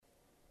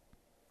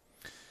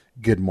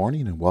Good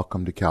morning and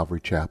welcome to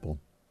Calvary Chapel.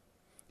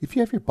 If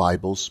you have your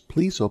Bibles,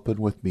 please open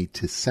with me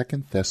to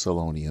 2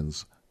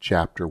 Thessalonians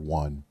chapter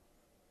 1.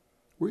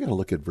 We're going to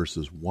look at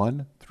verses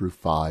 1 through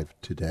 5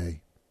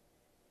 today.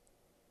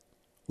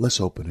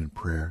 Let's open in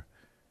prayer.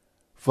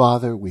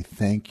 Father, we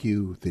thank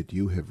you that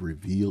you have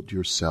revealed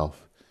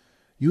yourself.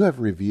 You have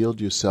revealed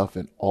yourself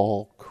in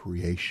all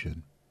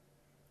creation.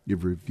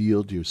 You've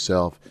revealed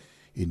yourself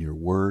in your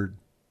word,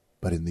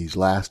 but in these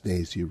last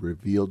days you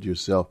revealed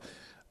yourself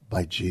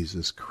by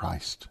Jesus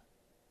Christ.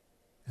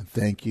 And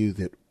thank you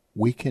that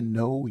we can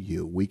know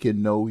you. We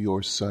can know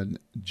your Son,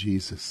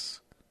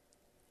 Jesus.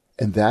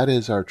 And that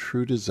is our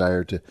true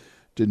desire, to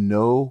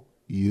know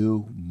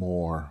you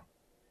more.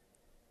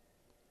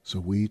 So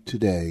we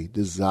today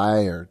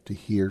desire to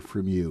hear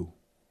from you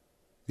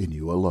and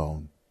you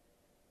alone.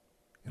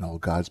 And all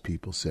God's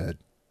people said,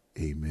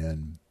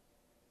 Amen.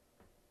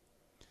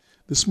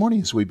 This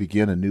morning as we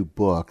begin a new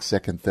book, 2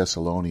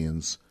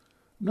 Thessalonians,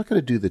 I'm not going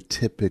to do the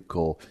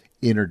typical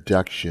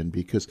introduction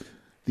because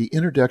the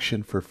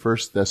introduction for 1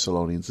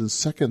 Thessalonians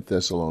and 2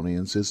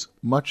 Thessalonians is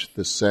much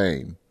the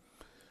same.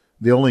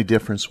 The only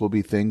difference will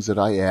be things that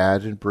I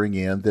add and bring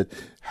in that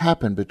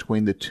happen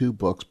between the two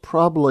books,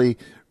 probably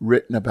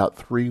written about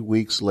 3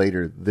 weeks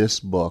later,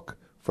 this book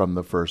from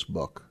the first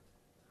book.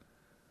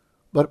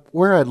 But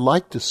where I'd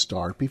like to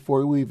start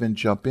before we even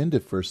jump into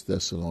 1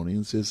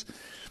 Thessalonians is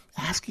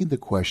asking the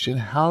question,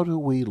 how do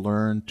we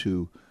learn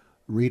to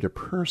read a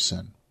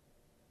person?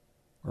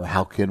 Or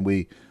how can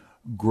we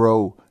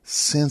grow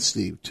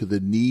sensitive to the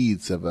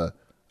needs of a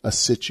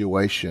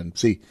situation?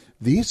 See,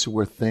 these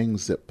were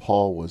things that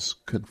Paul was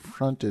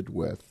confronted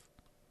with.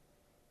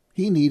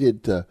 He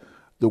needed the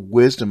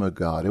wisdom of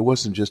God. It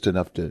wasn't just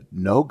enough to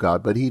know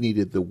God, but he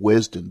needed the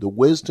wisdom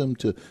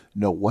to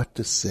know what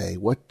to say,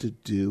 what to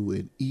do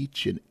in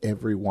each and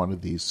every one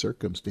of these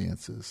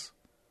circumstances.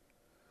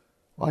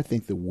 Well, I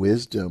think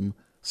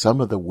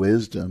some of the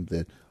wisdom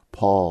that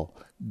Paul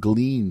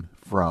gleaned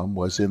from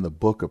was in the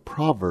book of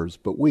Proverbs,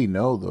 but we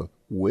know the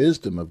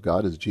wisdom of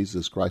God is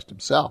Jesus Christ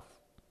himself.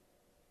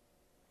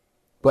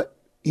 But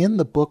in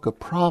the book of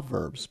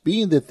Proverbs,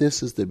 being that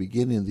this is the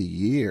beginning of the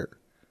year,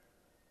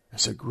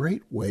 it's a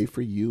great way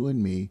for you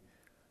and me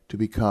to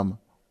become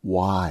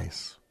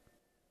wise.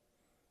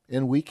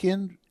 And we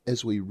can,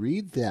 as we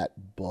read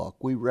that book,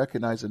 we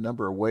recognize a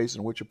number of ways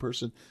in which a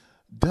person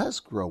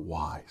does grow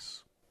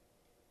wise.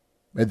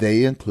 And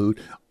they include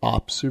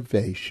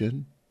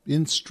observation,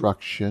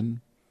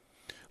 instruction,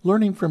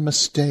 learning from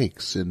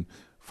mistakes, and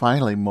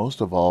finally,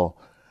 most of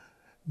all,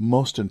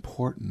 most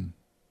important,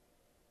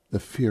 the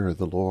fear of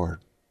the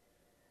Lord.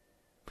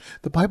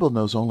 The Bible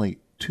knows only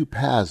two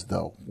paths,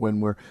 though,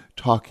 when we're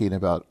talking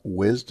about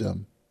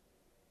wisdom.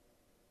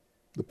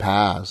 The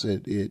paths,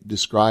 it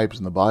describes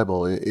in the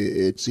Bible,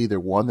 it's either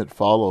one that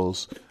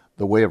follows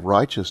the way of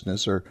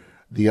righteousness or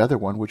the other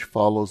one which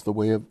follows the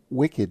way of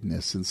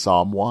wickedness in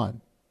Psalm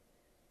 1.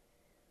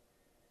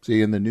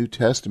 See, in the New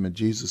Testament,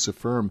 Jesus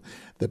affirmed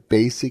the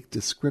basic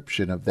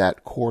description of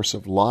that course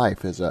of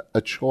life as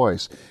a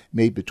choice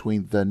made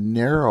between the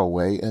narrow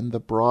way and the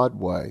broad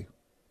way.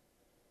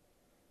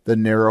 The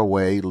narrow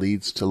way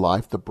leads to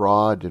life, the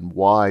broad and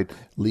wide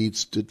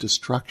leads to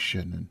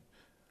destruction, and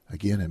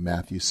again in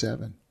Matthew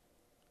 7.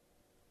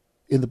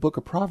 In the book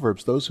of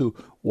Proverbs, those who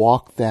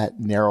walk that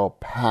narrow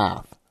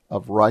path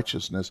of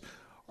righteousness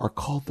are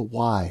called the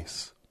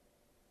wise.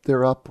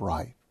 They're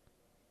upright.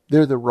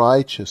 They're the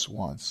righteous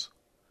ones.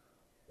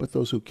 But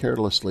those who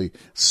carelessly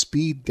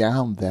speed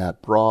down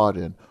that broad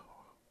and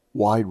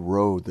wide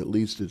road that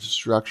leads to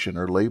destruction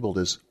are labeled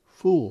as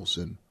fools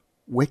and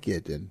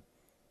wicked and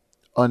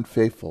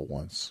unfaithful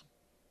ones.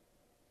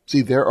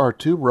 See, there are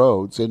two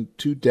roads and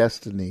two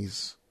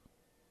destinies.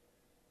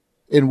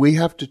 And we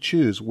have to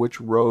choose which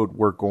road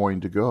we're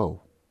going to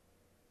go.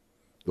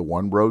 The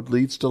one road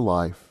leads to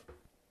life.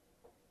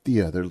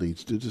 The other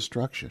leads to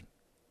destruction.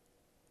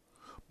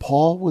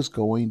 Paul was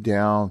going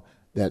down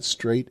that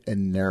straight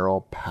and narrow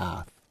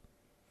path.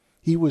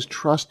 He was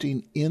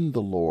trusting in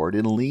the Lord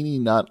and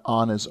leaning not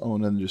on his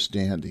own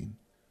understanding.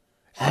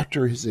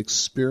 After his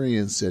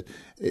experience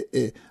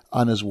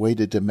on his way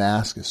to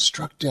Damascus,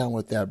 struck down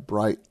with that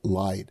bright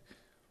light,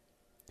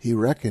 he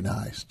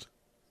recognized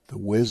the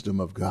wisdom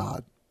of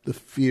God, the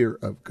fear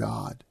of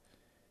God.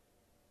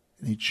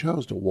 And he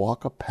chose to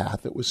walk a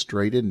path that was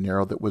straight and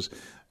narrow, that was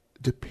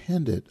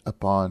dependent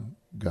upon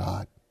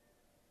God.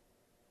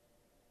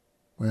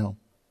 Well,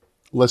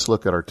 let's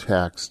look at our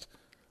text.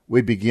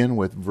 We begin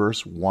with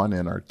verse 1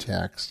 in our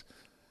text.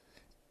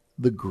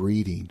 The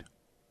greeting.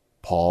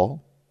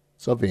 Paul,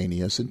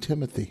 Silvanus, and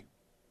Timothy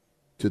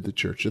to the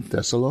church in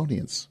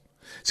Thessalonians.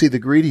 See, the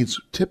greetings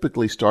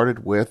typically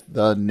started with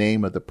the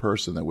name of the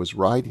person that was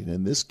writing.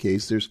 In this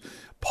case, there's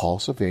Paul,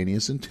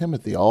 Silvanus, and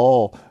Timothy.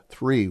 All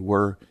three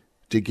were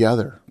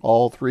together.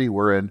 All three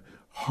were in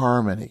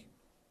harmony.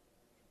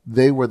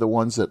 They were the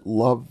ones that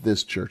loved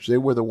this church. They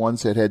were the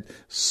ones that had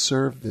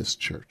served this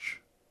church.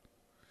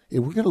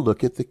 And we're going to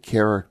look at the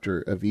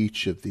character of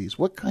each of these.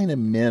 What kind of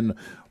men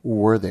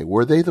were they?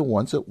 Were they the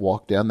ones that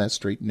walked down that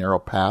straight and narrow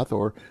path,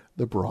 or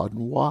the broad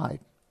and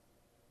wide?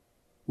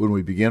 When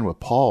we begin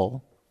with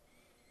Paul,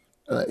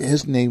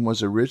 his name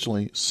was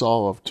originally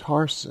Saul of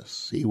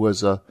Tarsus. He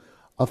was a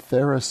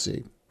Pharisee.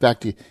 In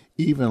fact,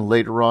 even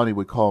later on he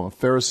would call him a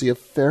Pharisee of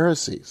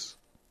Pharisees.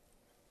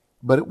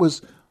 But it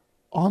was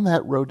on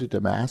that road to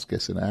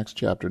Damascus in Acts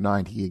chapter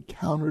 9, he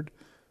encountered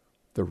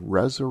the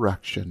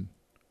resurrection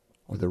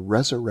or the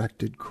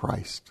resurrected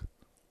Christ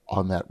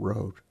on that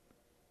road.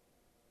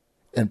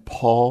 And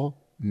Paul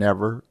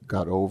never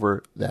got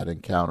over that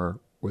encounter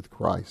with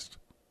Christ.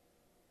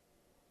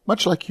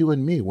 Much like you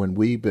and me, when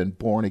we've been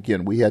born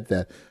again, we had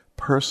that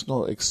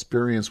personal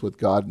experience with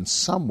God in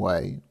some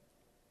way.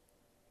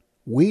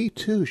 We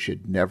too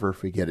should never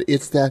forget it.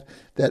 It's that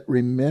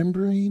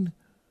remembering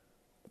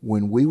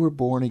when we were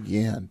born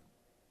again,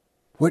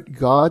 what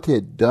God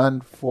had done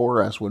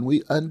for us, when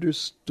we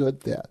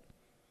understood that.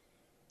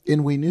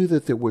 And we knew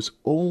that there was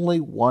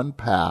only one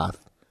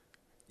path.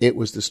 It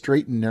was the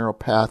straight and narrow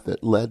path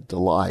that led to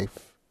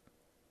life.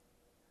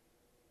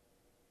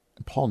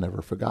 And Paul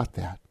never forgot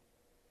that.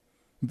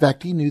 In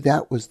fact, he knew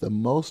that was the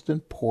most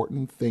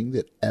important thing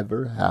that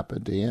ever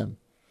happened to him.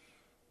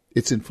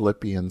 It's in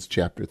Philippians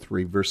chapter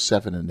 3, verse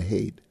 7 and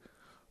 8.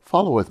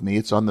 Follow with me,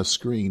 it's on the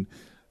screen.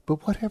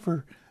 But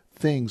whatever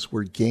things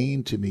were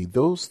gained to me,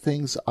 those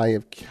things I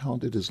have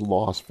counted as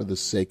loss for the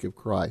sake of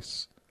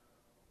Christ.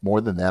 More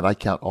than that, I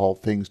count all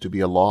things to be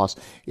a loss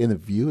in the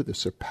view of the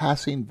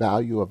surpassing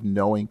value of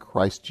knowing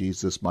Christ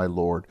Jesus my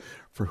Lord,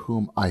 for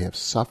whom I have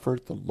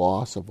suffered the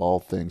loss of all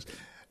things,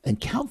 and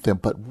count them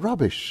but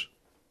rubbish,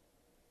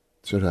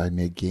 so that I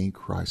may gain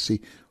Christ.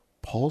 See,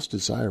 Paul's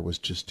desire was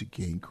just to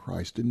gain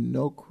Christ, to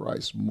know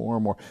Christ more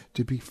and more,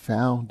 to be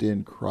found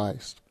in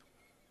Christ.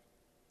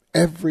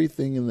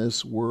 Everything in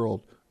this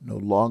world no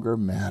longer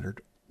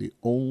mattered. The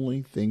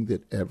only thing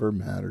that ever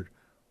mattered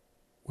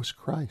was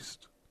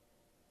Christ.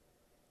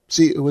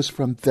 See, it was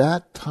from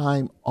that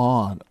time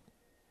on,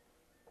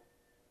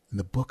 in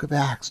the book of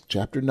Acts,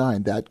 chapter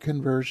 9, that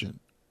conversion,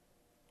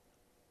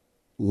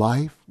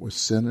 life was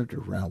centered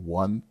around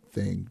one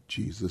thing,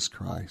 Jesus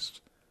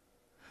Christ.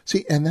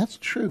 See, and that's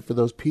true for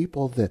those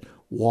people that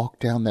walk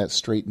down that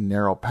straight and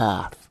narrow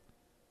path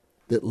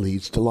that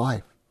leads to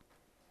life.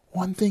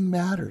 One thing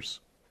matters.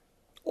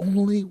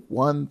 Only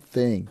one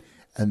thing,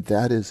 and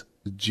that is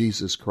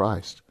Jesus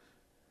Christ.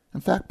 In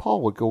fact,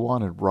 Paul would go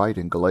on and write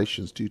in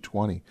Galatians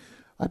 2:20,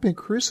 I've been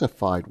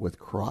crucified with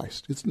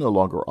Christ. It's no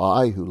longer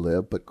I who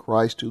live, but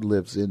Christ who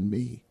lives in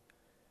me.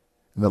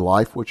 In the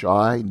life which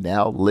I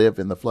now live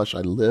in the flesh,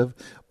 I live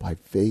by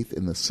faith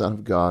in the Son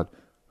of God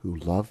who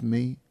loved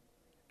me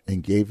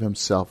and gave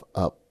himself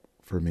up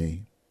for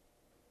me.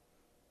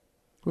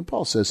 When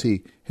Paul says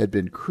he had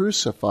been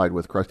crucified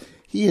with Christ,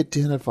 he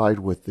identified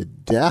with the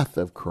death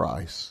of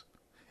Christ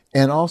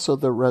and also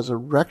the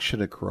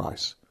resurrection of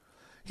Christ.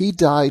 He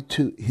died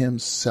to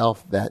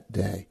himself that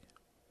day.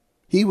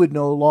 He would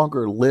no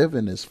longer live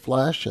in his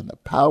flesh and the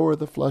power of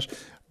the flesh,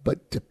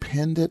 but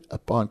dependent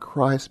upon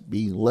Christ,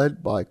 being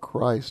led by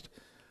Christ.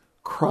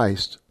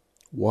 Christ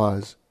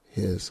was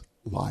his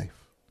life.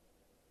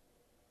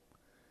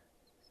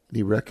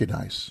 He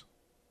recognized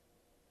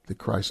that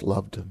Christ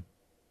loved him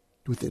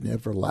with an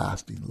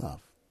everlasting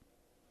love.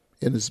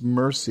 And his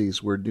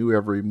mercies were new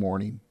every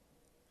morning.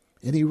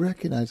 And he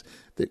recognized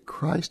that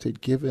Christ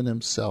had given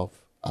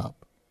himself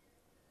up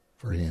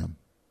for him.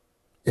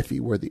 If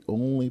he were the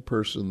only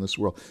person in this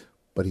world,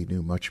 but he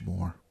knew much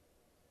more.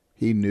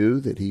 He knew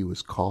that he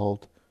was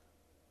called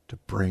to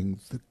bring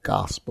the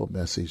gospel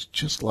message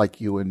just like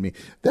you and me.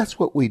 That's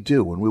what we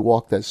do when we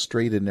walk that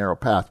straight and narrow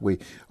path.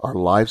 Our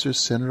lives are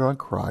centered on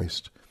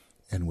Christ,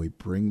 and we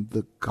bring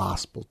the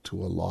gospel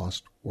to a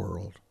lost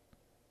world.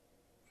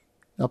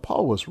 Now,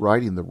 Paul was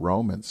writing the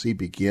Romans. He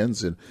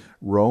begins in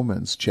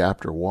Romans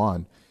chapter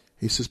 1.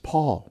 He says,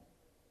 Paul,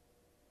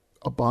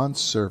 a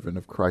bondservant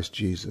of Christ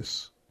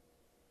Jesus,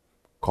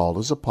 called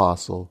as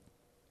apostle,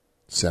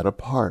 set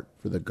apart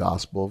for the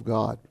gospel of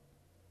God.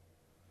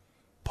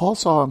 Paul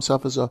saw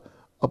himself as a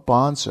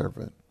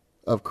bondservant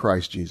of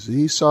Christ Jesus.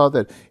 He saw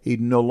that he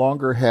no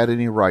longer had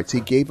any rights.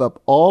 He gave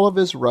up all of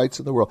his rights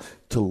in the world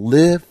to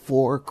live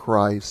for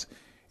Christ,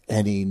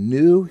 and he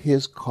knew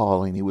his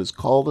calling. He was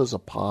called as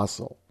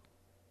apostle,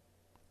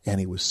 and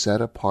he was set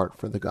apart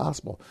for the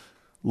gospel.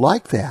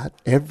 Like that,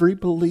 every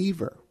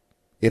believer,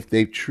 if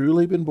they've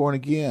truly been born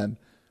again,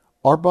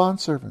 are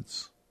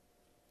bondservants.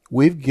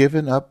 We've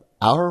given up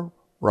our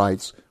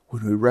rights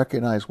when we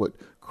recognize what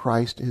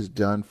Christ has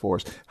done for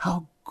us,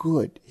 how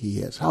good he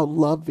is, how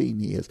loving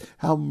he is,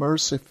 how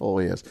merciful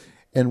he is.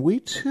 And we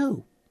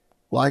too,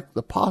 like the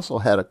apostle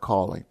had a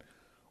calling,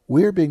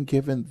 we're being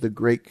given the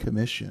Great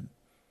Commission.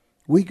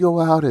 We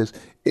go out as,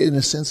 in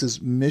a sense,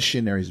 as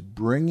missionaries,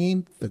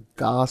 bringing the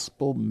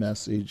gospel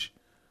message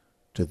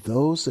to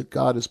those that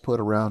God has put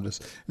around us.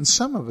 And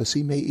some of us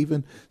he may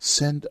even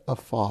send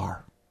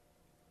afar.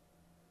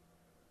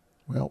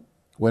 Well,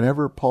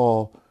 whenever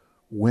Paul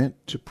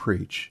went to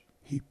preach,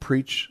 he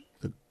preached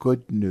the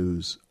good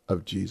news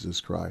of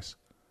Jesus Christ.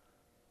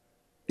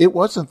 It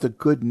wasn't the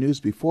good news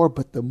before,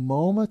 but the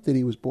moment that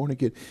he was born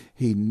again,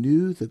 he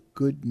knew the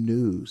good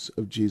news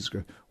of Jesus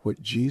Christ,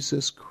 what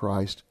Jesus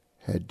Christ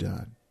had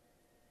done.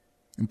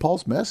 In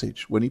Paul's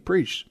message, when he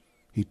preached,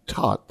 he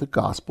taught the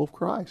gospel of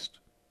Christ.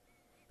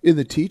 In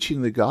the teaching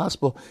of the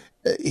gospel,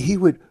 he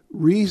would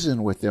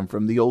reason with them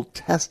from the Old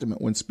Testament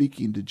when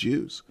speaking to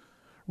Jews.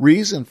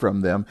 Reason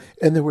from them.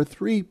 And there were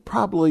three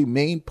probably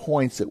main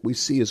points that we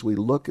see as we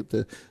look at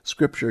the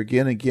scripture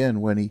again and again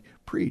when he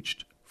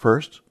preached.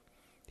 First,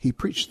 he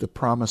preached the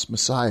promised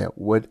Messiah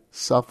would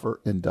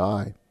suffer and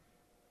die.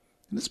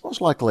 And it's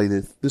most likely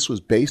that this was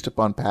based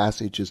upon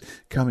passages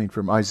coming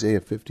from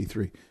Isaiah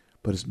 53.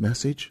 But his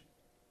message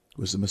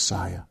was the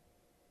Messiah.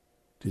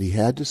 That he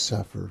had to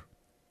suffer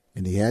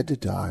and he had to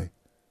die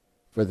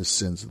for the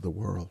sins of the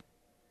world.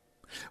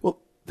 Well,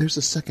 there's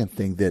a second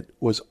thing that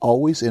was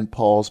always in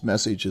Paul's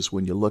messages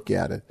when you look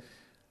at it.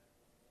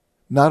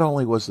 Not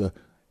only was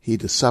he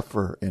to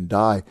suffer and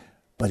die,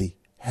 but he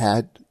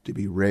had to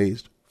be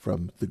raised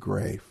from the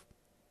grave.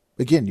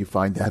 Again, you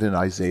find that in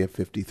Isaiah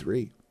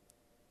 53.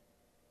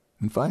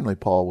 And finally,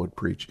 Paul would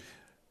preach,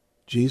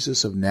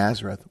 Jesus of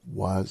Nazareth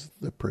was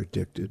the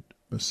predicted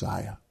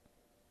Messiah.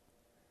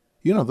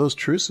 You know, those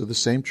truths are the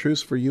same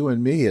truths for you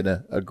and me. And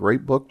a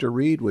great book to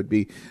read would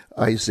be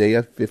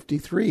Isaiah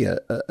 53,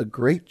 a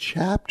great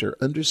chapter,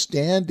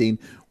 understanding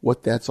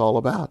what that's all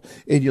about.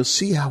 And you'll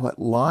see how it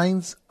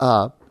lines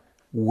up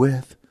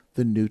with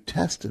the New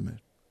Testament.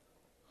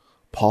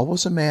 Paul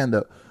was a man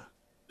that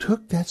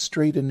took that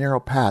straight and narrow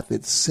path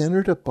that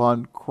centered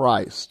upon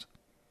Christ.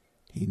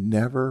 He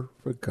never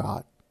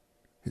forgot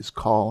his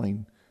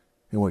calling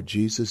and what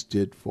Jesus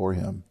did for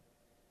him.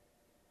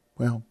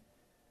 Well,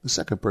 the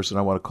second person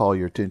I want to call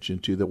your attention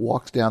to that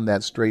walks down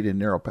that straight and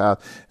narrow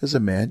path is a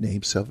man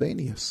named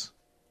Silvanus.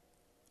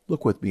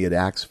 Look with me at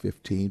Acts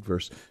 15,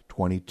 verse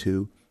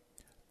 22.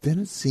 Then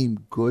it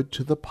seemed good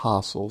to the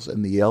apostles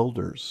and the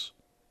elders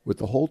with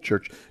the whole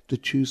church to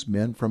choose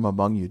men from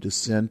among you to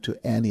send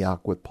to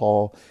Antioch with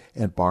Paul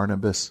and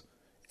Barnabas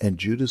and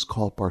Judas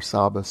called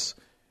Barsabbas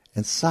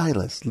and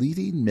Silas,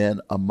 leading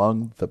men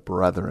among the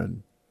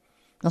brethren.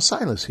 Now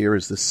Silas here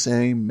is the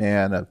same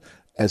man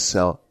as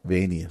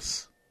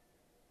Silvanus.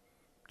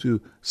 To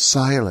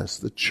Silas,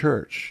 the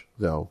church,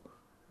 though,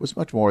 was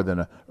much more than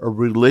a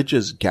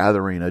religious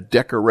gathering, a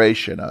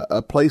decoration,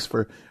 a place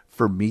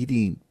for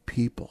meeting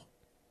people.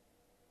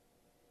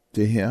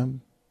 To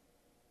him,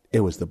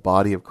 it was the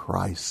body of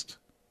Christ.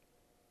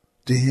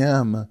 To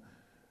him,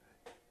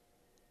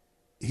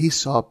 he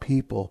saw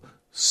people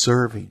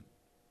serving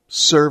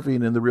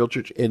in the real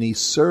church, and he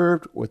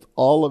served with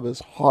all of his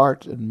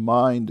heart and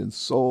mind and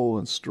soul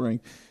and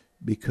strength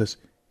because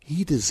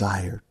he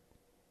desired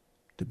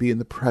to be in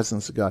the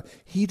presence of God.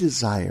 He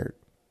desired.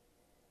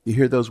 You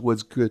hear those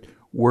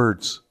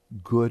words,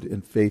 good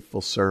and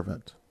faithful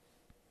servant.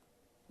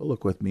 Well,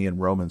 look with me in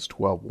Romans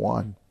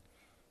 12:1.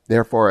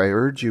 Therefore I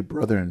urge you,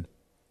 brethren,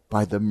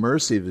 by the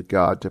mercy of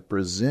God, to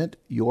present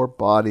your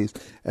bodies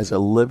as a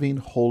living,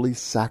 holy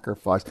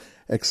sacrifice,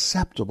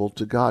 acceptable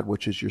to God,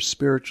 which is your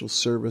spiritual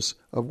service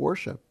of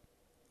worship.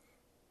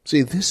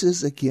 See, this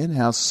is again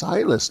how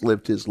Silas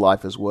lived his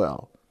life as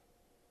well.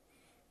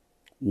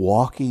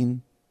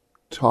 Walking,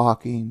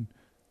 talking,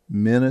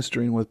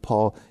 ministering with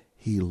Paul,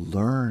 he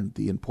learned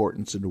the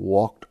importance and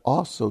walked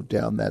also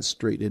down that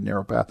straight and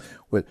narrow path,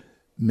 what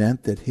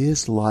meant that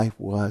his life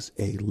was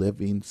a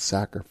living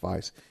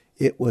sacrifice.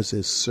 It was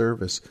his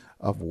service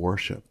of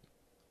worship.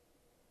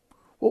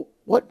 Well,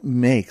 what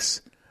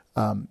makes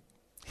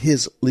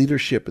his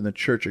leadership in the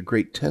church a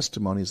great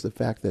testimony is the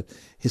fact that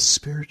his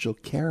spiritual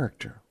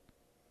character,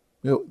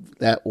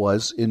 that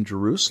was in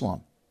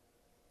Jerusalem,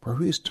 where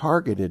he was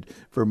targeted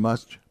for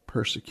much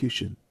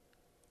persecution.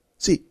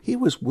 See, he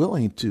was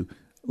willing to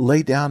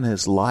lay down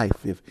his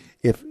life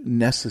if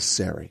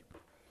necessary.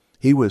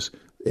 He was,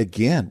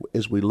 again,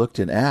 as we looked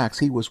in Acts,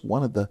 he was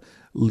one of the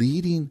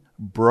leading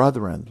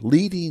brethren,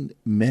 leading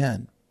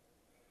men.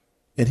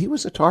 And he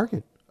was a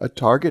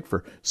target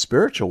for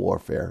spiritual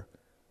warfare,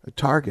 a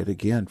target,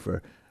 again,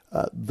 for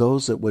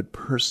those that would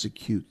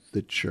persecute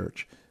the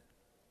church.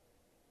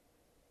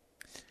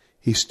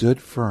 He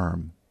stood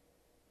firm,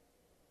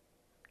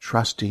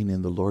 trusting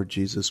in the Lord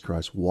Jesus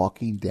Christ,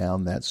 walking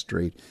down that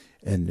straight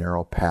and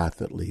narrow path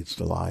that leads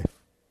to life.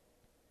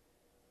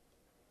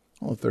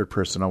 Well, the third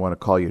person I want to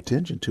call your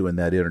attention to in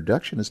that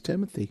introduction is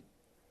Timothy.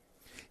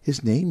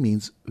 His name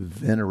means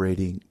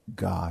venerating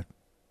God.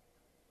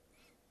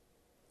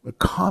 A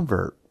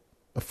convert,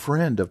 a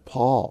friend of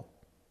Paul.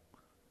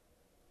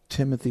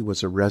 Timothy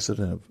was a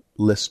resident of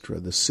Lystra,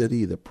 the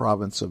city, the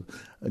province of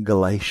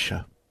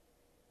Galatia.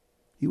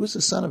 He was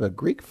the son of a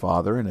Greek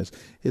father, and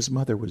his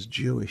mother was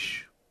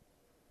Jewish.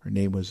 Her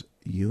name was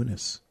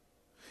Eunice.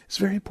 It's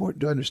very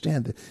important to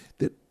understand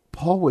that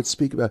Paul would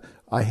speak about,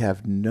 I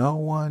have no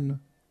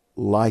one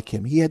like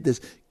him. He had this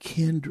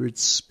kindred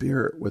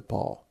spirit with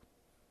Paul.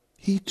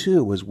 He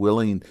too was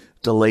willing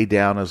to lay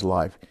down his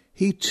life.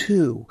 He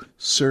too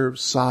served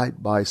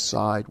side by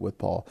side with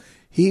Paul.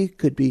 He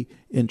could be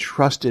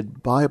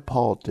entrusted by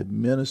Paul to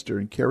minister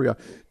and carry on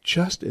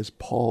just as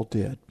Paul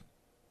did.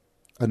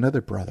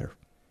 Another brother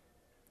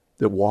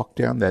that walked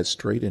down that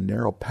straight and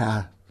narrow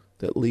path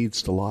that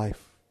leads to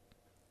life.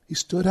 He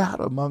stood out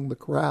among the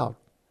crowd.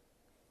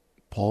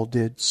 Paul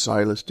did,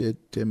 Silas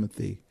did,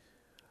 Timothy.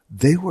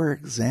 They were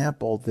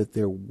example that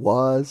there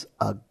was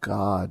a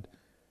God,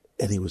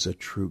 and he was a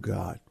true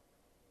God.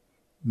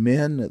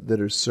 Men that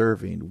are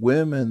serving,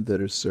 women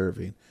that are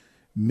serving,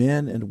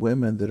 men and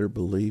women that are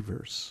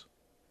believers.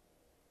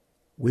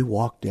 We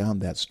walk down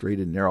that straight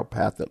and narrow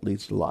path that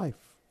leads to life.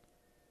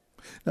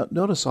 Now,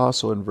 notice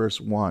also in verse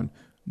 1,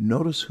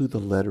 notice who the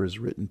letter is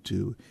written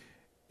to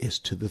is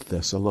to the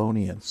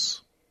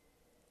Thessalonians.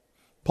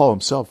 Paul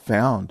himself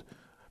founded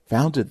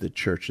the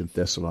church in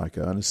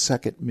Thessalonica on his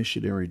second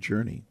missionary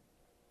journey.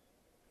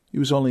 He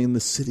was only in the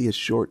city a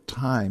short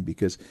time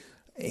because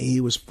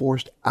he was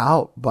forced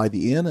out by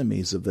the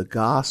enemies of the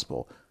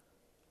gospel.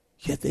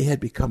 Yet they had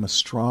become a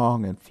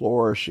strong and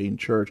flourishing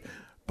church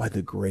by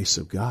the grace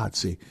of God.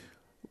 See,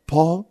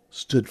 Paul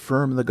stood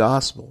firm in the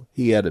gospel.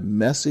 He had a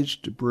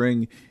message to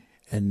bring,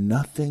 and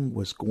nothing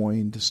was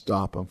going to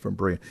stop him from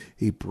bringing it.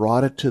 He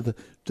brought it to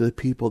the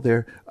people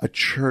there. A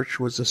church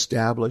was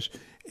established,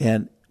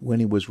 and when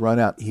he was run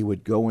out, he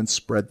would go and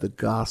spread the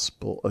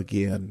gospel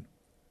again.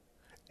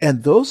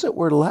 And those that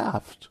were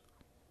left,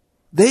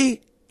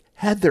 they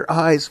had their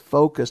eyes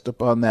focused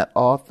upon that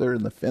author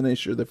and the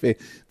finisher of the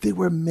faith. They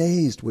were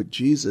amazed what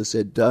Jesus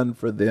had done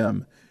for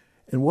them.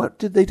 And what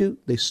did they do?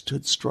 They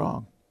stood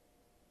strong.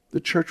 The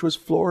church was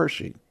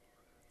flourishing.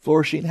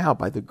 Flourishing how?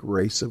 By the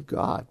grace of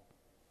God.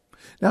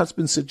 Now, it's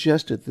been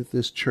suggested that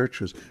this church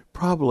was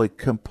probably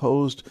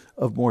composed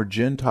of more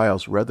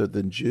Gentiles rather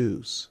than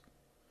Jews.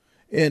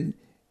 And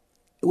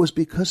it was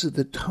because of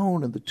the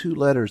tone of the two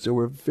letters. There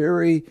were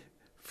very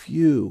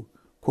few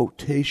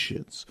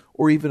quotations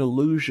or even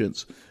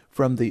allusions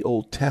from the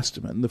Old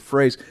Testament. And the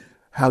phrase,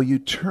 how you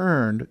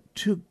turned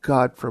to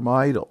God from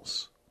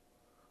idols,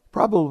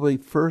 probably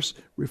first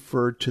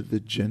referred to the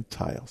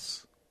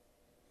Gentiles.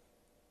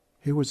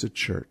 Here was a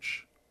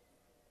church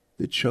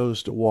that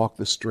chose to walk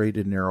the straight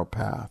and narrow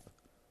path.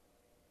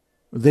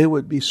 They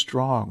would be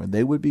strong and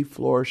they would be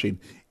flourishing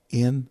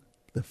in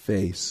the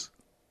face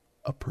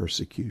of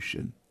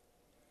persecution.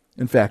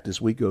 In fact, as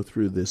we go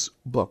through this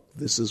book,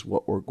 this is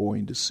what we're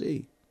going to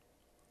see.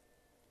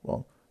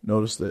 Well,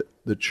 notice that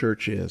the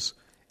church is,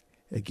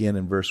 again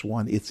in verse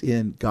 1, it's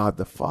in God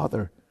the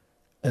Father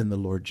and the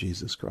Lord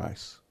Jesus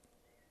Christ.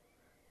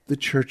 The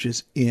church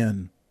is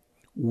in.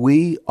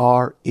 We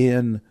are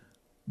in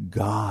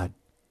God,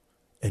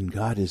 and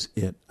God is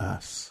in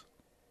us.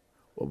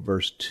 Well,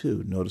 verse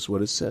 2, notice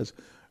what it says.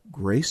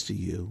 Grace to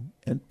you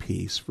and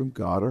peace from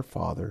God our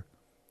Father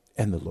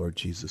and the Lord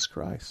Jesus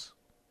Christ.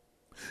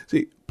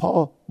 See,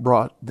 Paul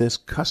brought this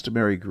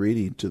customary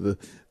greeting to the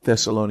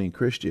Thessalonian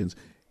Christians,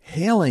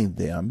 hailing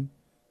them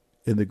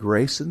in the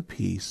grace and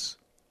peace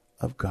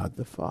of God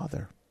the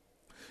Father.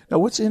 Now,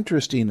 what's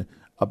interesting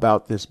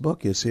about this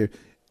book is here,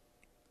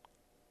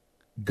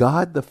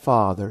 God the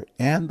Father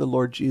and the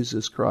Lord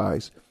Jesus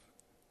Christ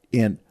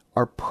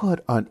are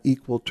put on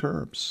equal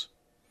terms.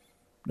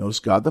 Notice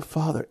God the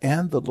Father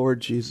and the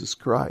Lord Jesus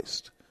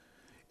Christ.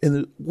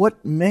 And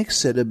what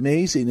makes it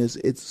amazing is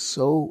it's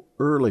so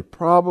early,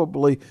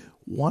 probably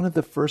one of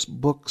the first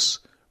books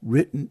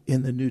written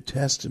in the New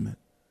Testament.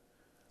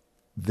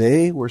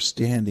 They were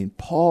standing,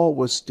 Paul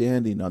was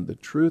standing on the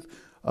truth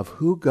of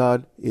who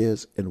God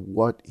is and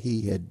what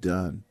he had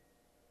done.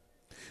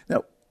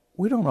 Now,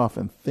 we don't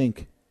often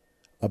think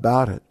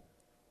about it,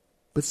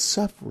 but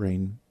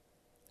suffering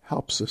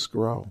helps us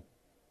grow.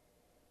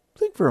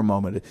 Think for a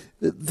moment.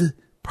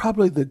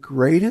 Probably the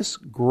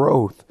greatest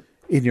growth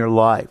in your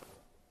life,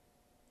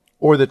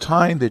 or the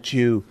time that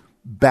you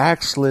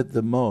backslid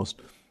the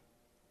most,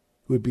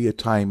 would be a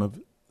time of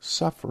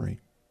suffering.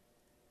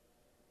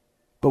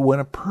 But when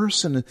a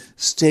person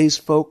stays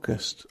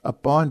focused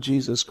upon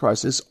Jesus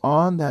Christ, is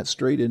on that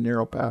straight and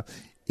narrow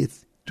path,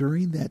 it's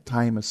during that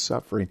time of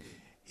suffering,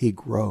 he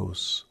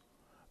grows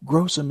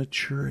in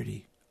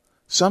maturity.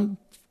 Some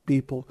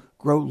people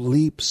grow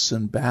leaps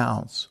and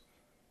bounds,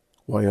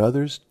 while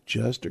others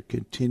just are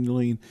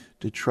continuing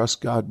to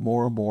trust God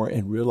more and more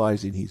and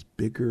realizing he's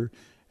bigger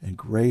and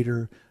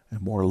greater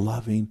and more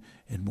loving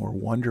and more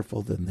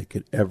wonderful than they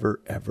could ever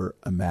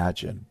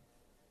imagine.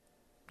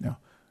 Now,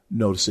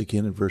 notice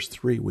again in verse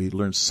 3, we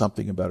learn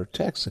something about our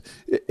text.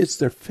 It's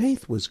their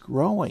faith was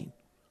growing.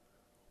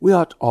 We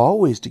ought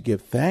always to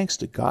give thanks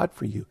to God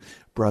for you,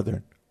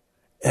 brethren,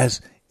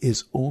 as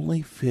is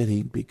only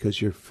fitting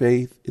because your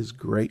faith is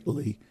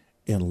greatly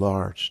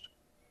enlarged.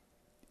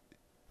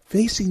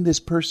 Facing this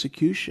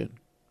persecution,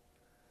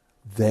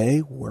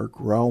 they were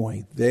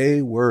growing.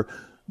 They were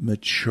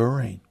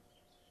maturing.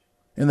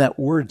 And that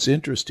word's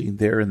interesting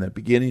there in the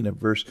beginning of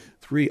verse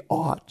 3,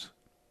 ought.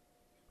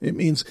 It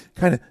means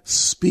kind of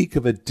speak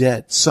of a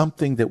debt,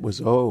 something that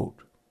was owed.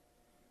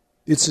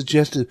 It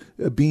suggested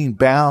being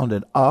bound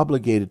and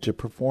obligated to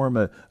perform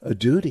a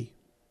duty.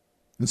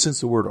 And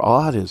since the word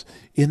ought is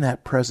in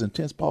that present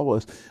tense, Paul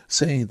was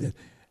saying that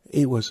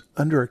it was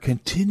under a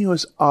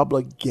continuous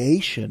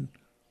obligation.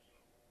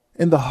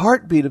 And the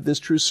heartbeat of this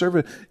true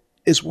servant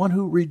is one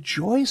who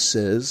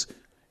rejoices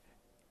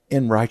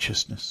in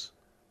righteousness,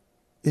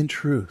 in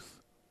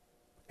truth,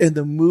 in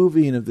the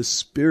moving of the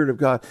Spirit of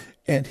God.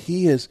 And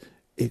he is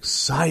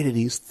excited.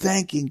 He's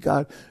thanking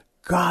God.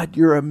 God,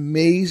 you're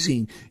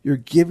amazing. You're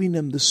giving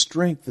them the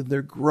strength, and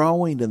they're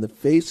growing in the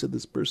face of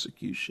this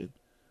persecution.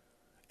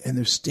 And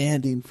they're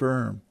standing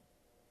firm.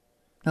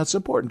 Now, it's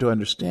important to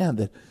understand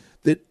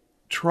that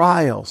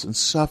trials and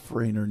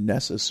suffering are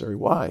necessary.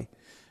 Why?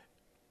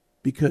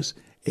 Because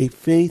a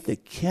faith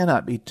that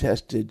cannot be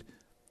tested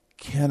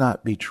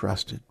cannot be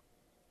trusted.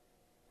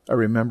 I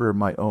remember in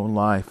my own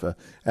life,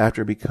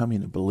 after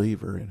becoming a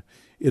believer,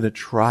 in a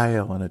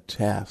trial and a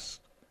test.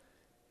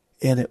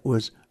 And it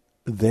was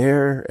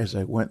there as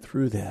I went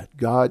through that.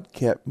 God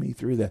kept me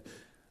through that.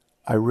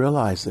 I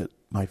realized that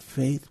my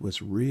faith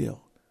was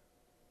real.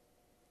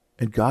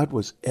 And God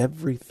was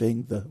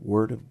everything the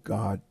Word of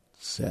God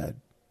said.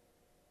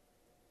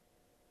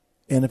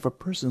 And if a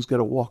person's going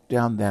to walk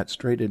down that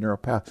straight and narrow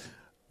path,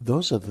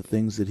 those are the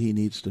things that he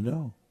needs to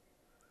know.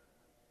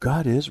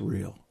 God is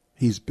real.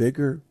 He's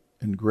bigger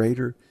and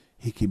greater.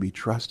 He can be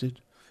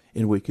trusted.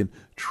 And we can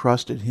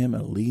trust in Him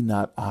and lean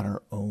not on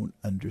our own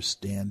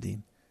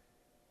understanding.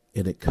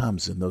 And it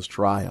comes in those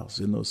trials,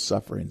 in those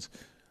sufferings.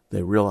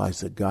 They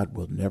realize that God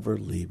will never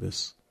leave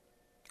us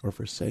or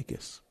forsake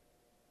us.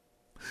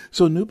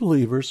 So new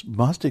believers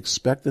must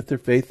expect that their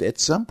faith at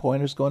some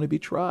point is going to be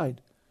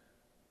tried.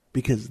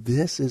 Because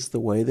this is the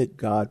way that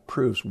God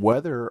proves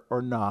whether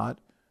or not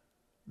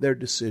their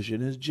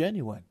decision is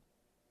genuine.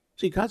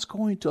 See, God's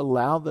going to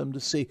allow them to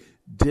see,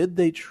 did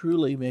they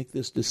truly make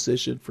this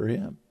decision for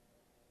Him?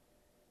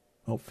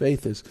 Well,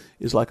 faith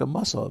is like a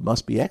muscle. It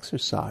must be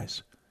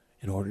exercised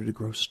in order to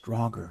grow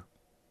stronger.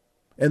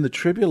 And the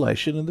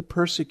tribulation and the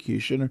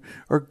persecution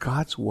are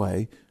God's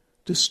way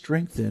to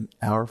strengthen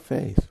our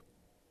faith.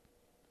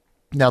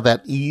 Now,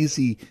 that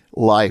easy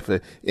life,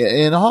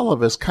 and all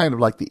of us kind of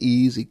like the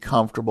easy,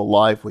 comfortable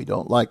life. We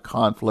don't like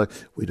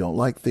conflict. We don't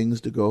like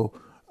things to go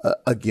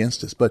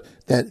against us. But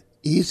that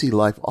easy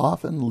life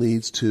often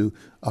leads to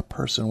a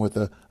person with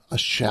a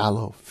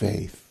shallow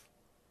faith.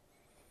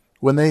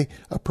 When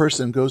a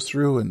person goes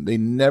through and they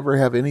never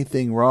have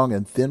anything wrong,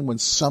 and then when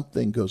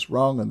something goes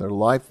wrong in their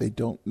life, they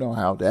don't know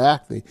how to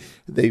act.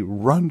 They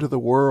run to the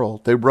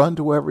world. They run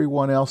to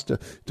everyone else to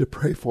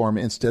pray for them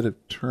instead of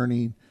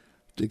turning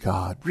to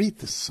God. Read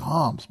the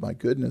Psalms, my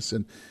goodness,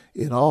 and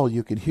in all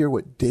you can hear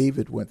what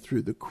David went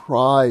through, the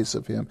cries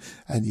of him,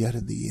 and yet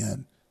in the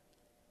end,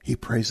 he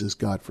praises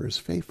God for His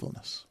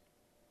faithfulness.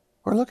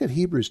 Or look at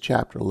Hebrews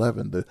chapter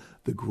 11,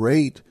 the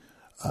great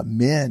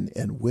men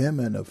and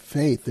women of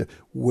faith,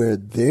 where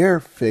their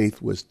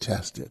faith was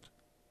tested.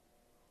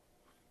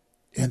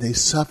 And they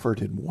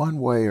suffered in one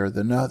way or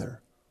the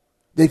other.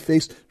 They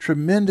faced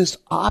tremendous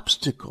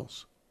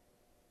obstacles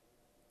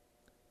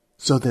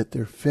so that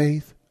their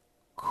faith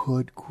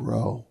could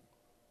grow,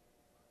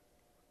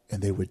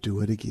 and they would do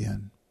it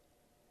again.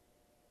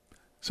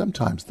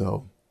 Sometimes,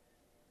 though,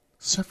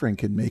 suffering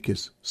can make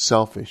us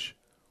selfish.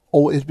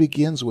 Oh, it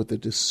begins with a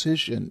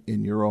decision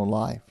in your own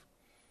life.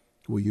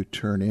 Will you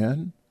turn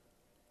in,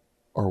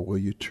 or will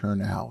you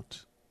turn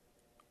out?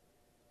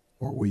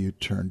 Or will you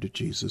turn to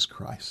Jesus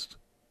Christ?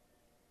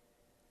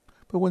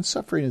 But when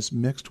suffering is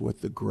mixed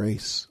with the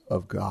grace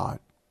of God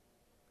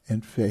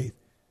and faith,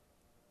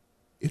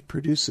 it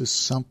produces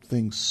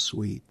something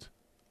sweet.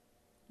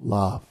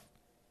 Love,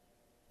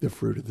 the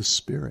fruit of the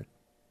Spirit.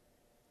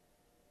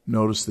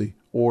 Notice the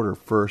order: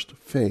 first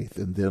faith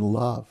and then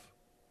love.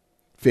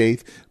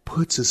 Faith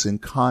puts us in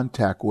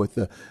contact with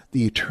the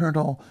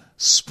eternal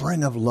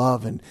spring of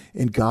love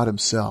in God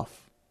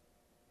Himself.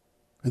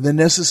 And the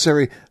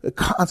necessary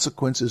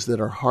consequences that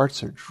our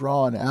hearts are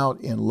drawn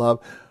out in love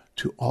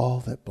to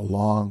all that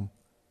belong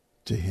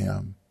to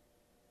Him.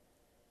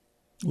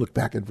 Look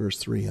back at verse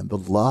 3, and the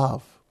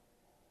love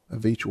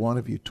of each one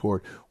of you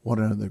toward one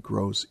another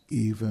grows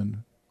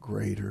even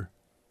greater.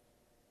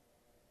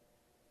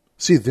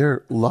 See,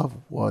 their love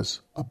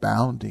was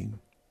abounding.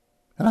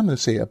 And I'm going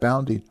to say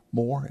abounding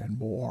more and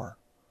more.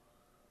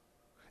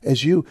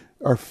 As you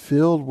are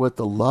filled with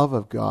the love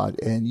of God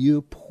and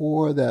you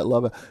pour that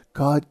love,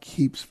 God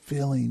keeps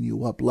filling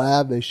you up,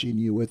 lavishing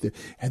you with it.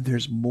 And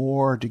there's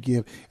more to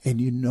give. And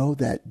you know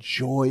that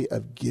joy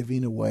of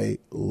giving away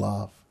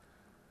love.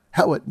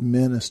 How it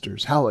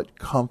ministers, how it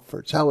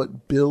comforts, how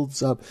it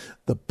builds up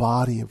the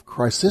body of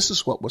Christ. This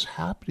is what was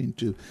happening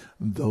to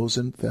those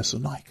in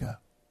Thessalonica.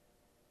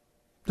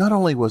 Not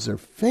only was their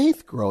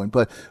faith growing,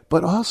 but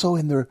also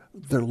in their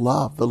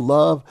love, the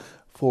love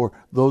for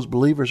those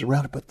believers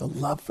around it, but the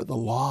love for the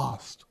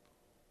lost.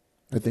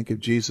 I think of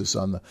Jesus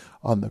on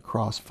the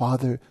cross.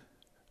 Father,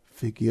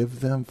 forgive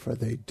them, for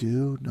they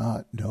do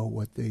not know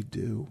what they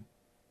do.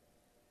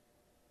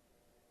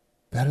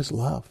 That is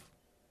love.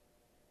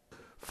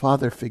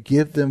 Father,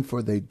 forgive them,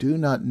 for they do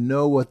not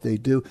know what they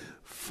do.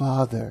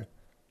 Father,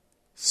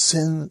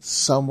 send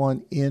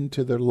someone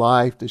into their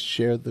life to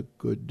share the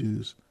good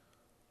news.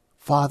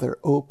 Father,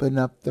 open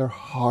up their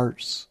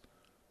hearts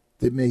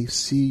that may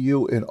see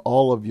you in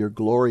all of your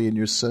glory in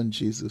your Son,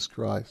 Jesus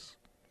Christ.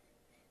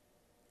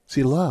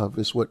 See, love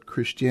is what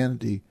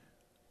Christianity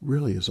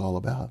really is all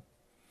about.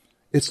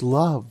 It's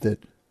love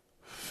that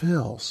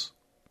fills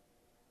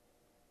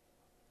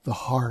the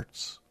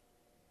hearts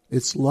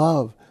It's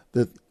love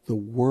that the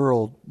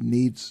world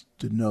needs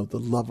to know, the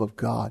love of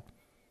God.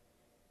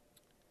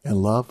 And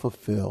love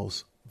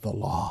fulfills the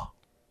law.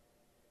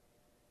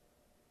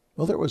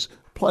 Well, there was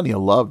plenty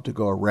of love to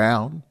go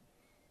around.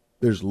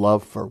 There's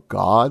love for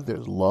God.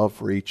 There's love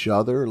for each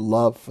other.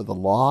 Love for the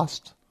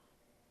lost.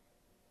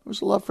 There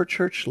was love for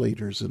church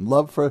leaders and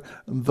love for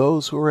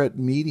those who were at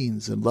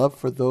meetings and love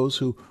for those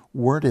who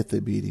weren't at the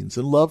meetings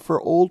and love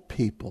for old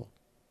people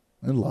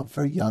and love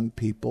for young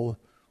people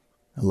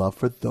and love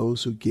for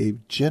those who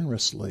gave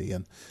generously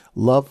and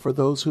love for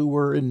those who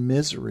were in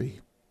misery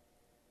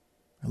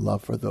and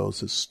love for those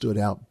who stood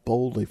out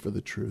boldly for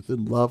the truth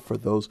and love for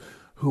those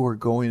who were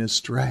going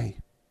astray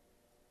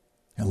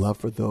and love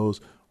for those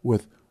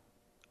with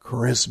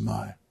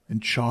charisma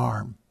and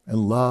charm and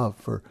love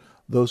for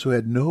those who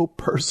had no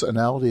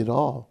personality at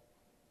all,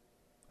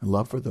 and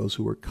love for those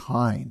who were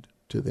kind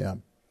to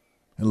them,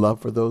 and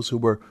love for those who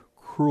were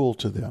cruel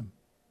to them.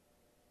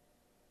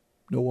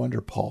 No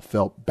wonder Paul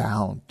felt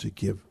bound to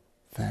give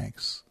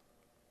thanks.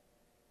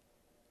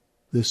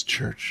 This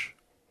church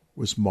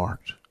was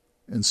marked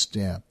and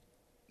stamped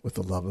with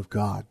the love of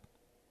God.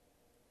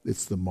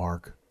 It's the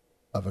mark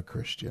of a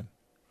Christian.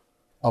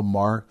 A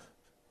mark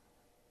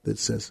that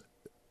says,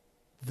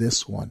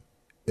 this one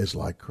is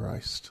like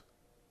Christ.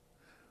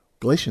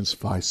 Galatians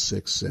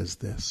 5:6 says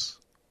this,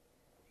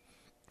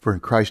 for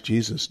in Christ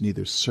Jesus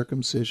neither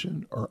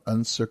circumcision or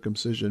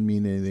uncircumcision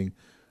mean anything,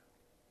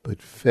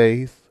 but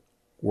faith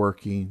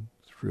working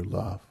through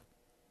love.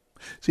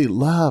 See,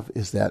 love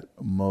is that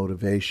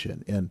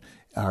motivation, and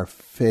our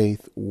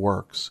faith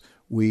works.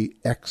 We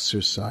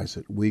exercise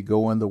it. We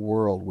go in the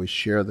world. We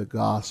share the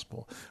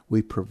gospel.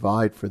 We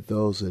provide for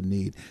those in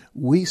need.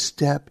 We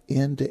step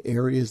into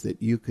areas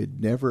that you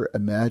could never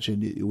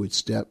imagine you would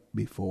step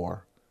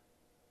before.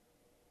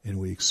 And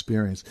we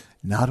experience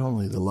not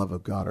only the love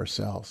of God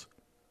ourselves,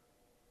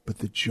 but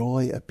the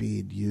joy of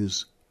being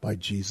used by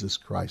Jesus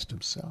Christ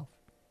himself.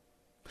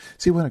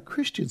 See, when a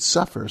Christian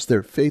suffers,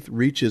 their faith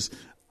reaches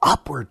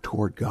upward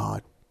toward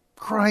God,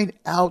 crying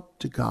out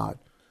to God,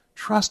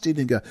 trusting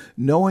in God,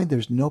 knowing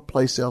there's no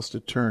place else to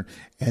turn,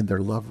 and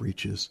their love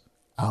reaches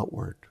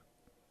outward.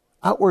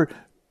 Outward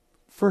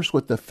first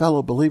with the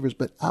fellow believers,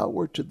 but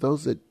outward to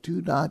those that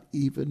do not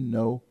even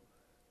know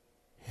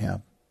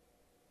him.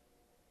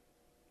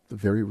 The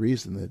very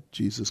reason that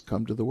Jesus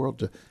come to the world,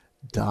 to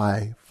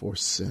die for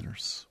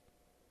sinners.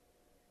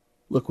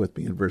 Look with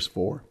me in verse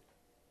 4.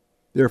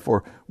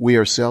 Therefore, we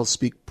ourselves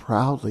speak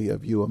proudly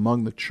of you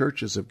among the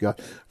churches of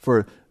God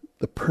for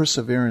the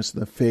perseverance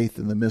and the faith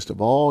in the midst of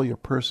all your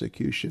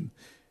persecution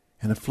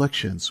and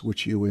afflictions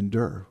which you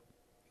endure.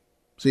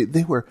 See,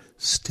 they were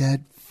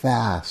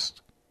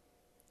steadfast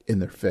in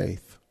their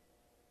faith.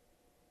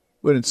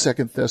 When in 2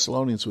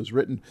 Thessalonians was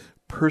written,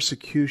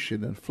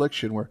 persecution and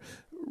affliction were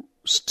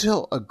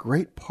still a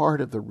great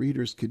part of the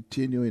reader's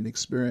continuing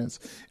experience.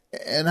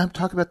 And I'm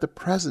talking about the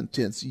present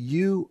tense.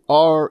 You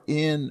are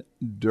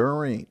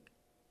enduring.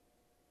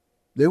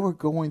 They were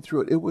going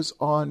through it. It was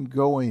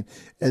ongoing,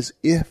 as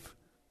if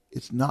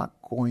it's not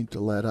going to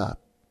let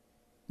up.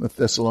 The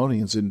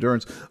Thessalonians'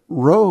 endurance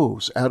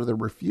rose out of the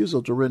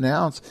refusal to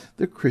renounce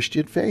their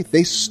Christian faith.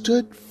 They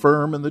stood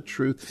firm in the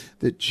truth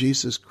that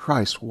Jesus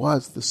Christ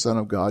was the Son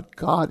of God,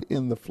 God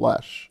in the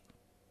flesh,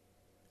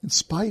 in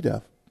spite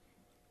of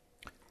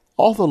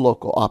all the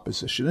local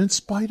opposition, in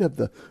spite of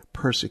the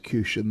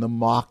persecution, the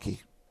mocking.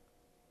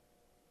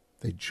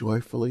 They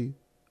joyfully,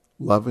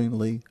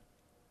 lovingly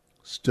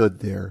stood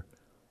there,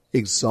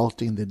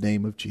 exalting the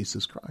name of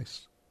Jesus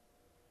Christ.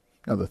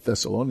 Now the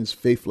Thessalonians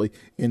faithfully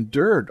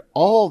endured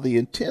all the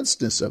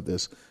intenseness of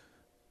this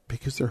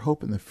because their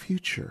hope in the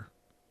future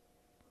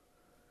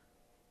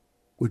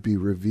would be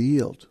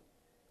revealed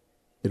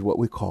in what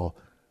we call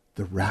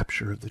the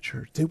rapture of the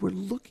church. They were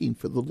looking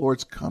for the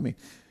Lord's coming.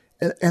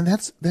 And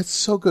that's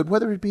so good.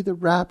 Whether it be the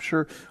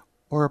rapture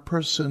or a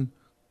person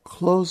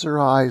close their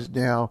eyes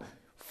now,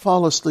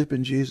 fall asleep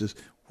in Jesus,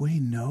 we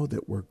know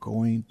that we're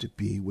going to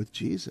be with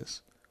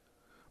Jesus.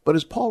 But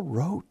as Paul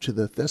wrote to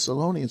the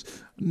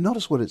Thessalonians,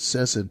 notice what it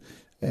says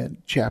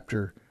in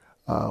chapter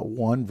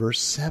 1,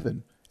 verse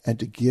 7, and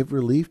to give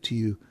relief to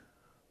you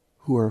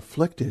who are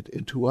afflicted,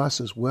 and to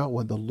us as well,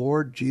 when the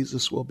Lord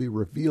Jesus will be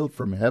revealed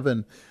from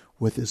heaven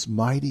with his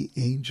mighty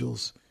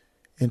angels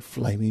in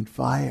flaming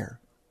fire.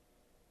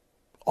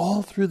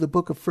 All through the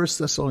book of 1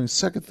 Thessalonians,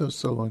 2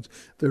 Thessalonians,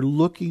 they're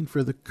looking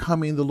for the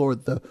coming of the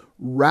Lord, the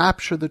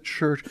rapture of the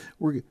church.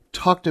 We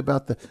talked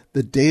about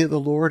the day of the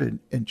Lord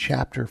in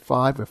chapter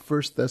 5 of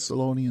 1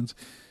 Thessalonians.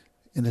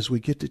 And as we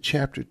get to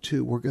chapter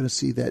 2, we're going to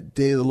see that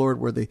day of the Lord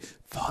where they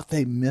thought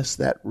they missed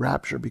that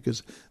rapture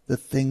because the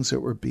things that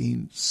were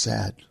being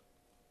said.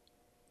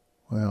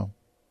 Well,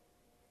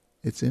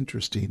 it's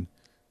interesting.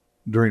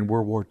 During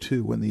World War II,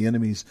 when the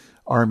enemy's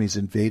armies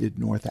invaded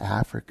North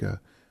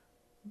Africa,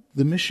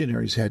 the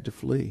missionaries had to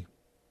flee.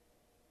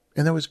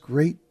 And there was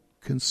great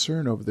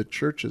concern over the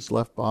churches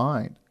left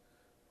behind.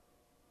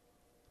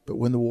 But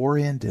when the war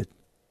ended,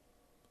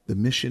 the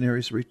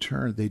missionaries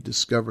returned. They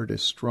discovered a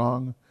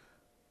strong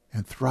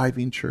and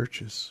thriving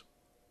churches.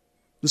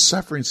 The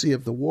suffering sea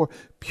of the war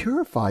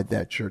purified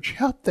that church,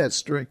 helped that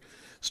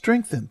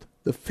strengthened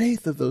the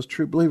faith of those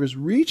true believers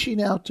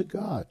reaching out to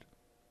God.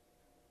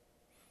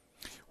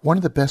 One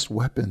of the best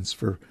weapons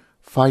for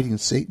fighting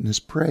Satan is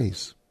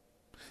praise.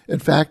 In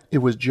fact, it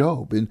was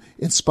Job.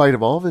 In spite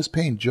of all of his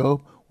pain,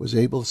 Job was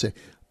able to say,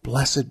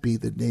 "Blessed be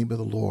the name of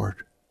the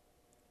Lord."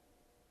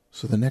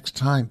 So the next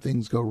time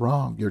things go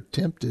wrong, you're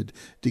tempted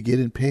to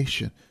get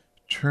impatient,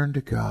 turn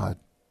to God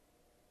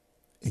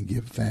and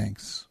give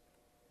thanks.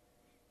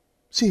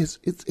 See,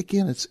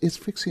 it's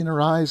fixing our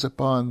eyes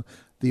upon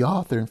the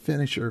author and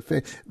finisher of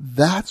faith.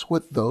 That's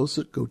what those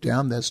that go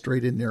down that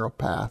straight and narrow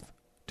path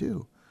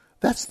do.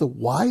 That's the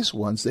wise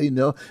ones. They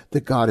know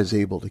that God is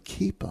able to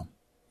keep them.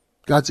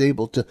 God's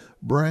able to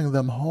bring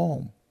them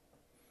home.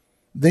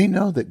 They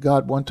know that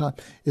God one time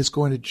is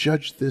going to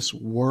judge this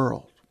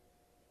world.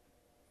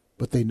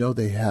 But they know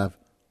they have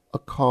a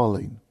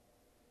calling,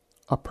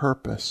 a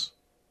purpose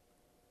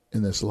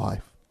in this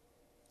life.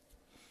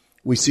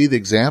 We see the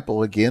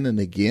example again and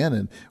again,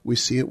 and we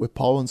see it with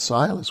Paul and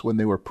Silas when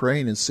they were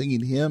praying and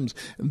singing hymns.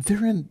 And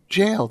they're in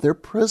jail. They're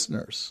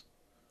prisoners.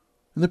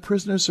 And the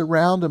prisoners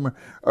around them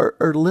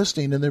are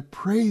listening, and they're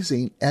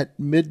praising at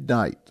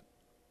midnight.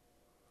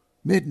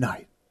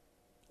 Midnight.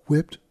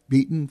 Whipped,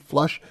 beaten,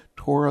 flesh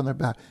tore on their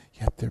back.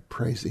 Yet they're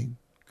praising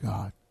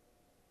God.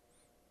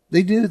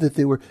 They knew that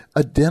they were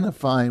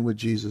identifying with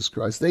Jesus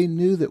Christ. They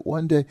knew that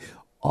one day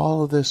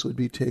all of this would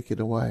be taken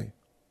away.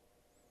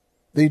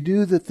 They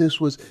knew that this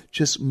was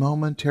just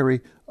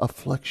momentary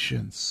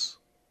afflictions.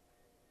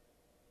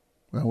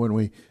 Well, when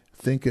we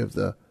think of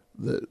the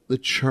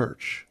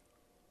church,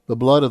 the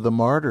blood of the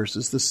martyrs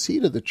is the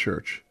seed of the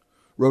church,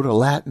 wrote a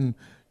Latin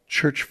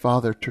church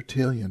father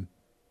Tertullian.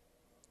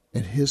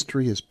 And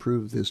history has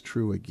proved this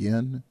true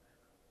again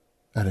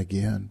and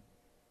again.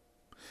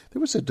 There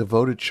was a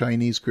devoted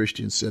Chinese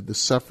Christian said the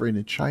suffering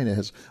in China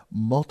has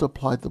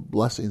multiplied the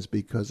blessings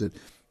because it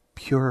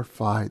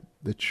purified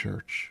the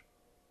church.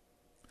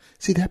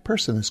 See, that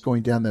person that's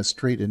going down that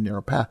straight and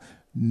narrow path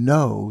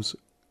knows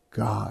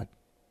God,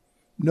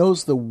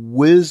 knows the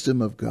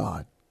wisdom of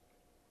God,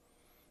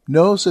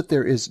 knows that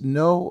there is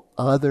no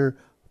other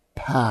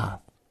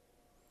path,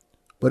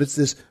 but it's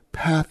this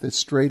path that's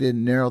straight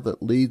and narrow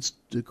that leads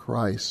to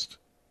Christ.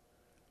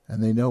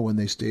 And they know when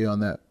they stay on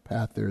that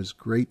path, there is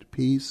great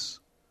peace,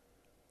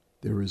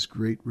 there is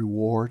great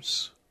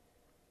rewards,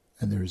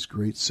 and there is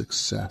great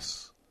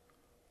success,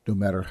 no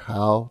matter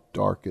how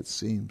dark it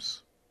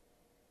seems.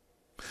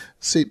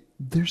 See,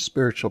 their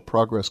spiritual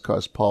progress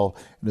caused Paul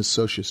and his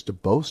associates to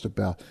boast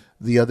about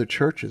the other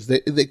churches.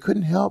 They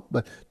couldn't help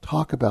but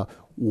talk about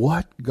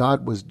what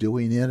God was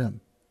doing in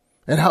them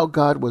and how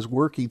God was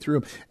working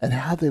through them and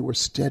how they were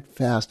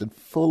steadfast and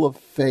full of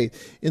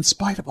faith in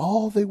spite of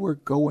all they were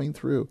going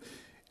through.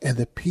 And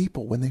the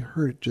people, when they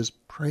heard it,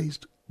 just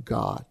praised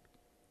God.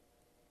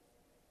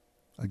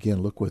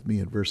 Again, look with me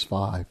in verse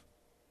 5.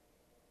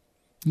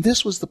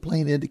 This was the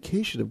plain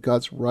indication of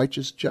God's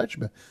righteous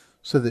judgment,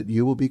 so that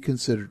you will be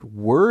considered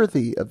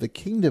worthy of the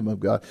kingdom of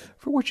God,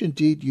 for which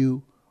indeed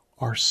you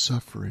are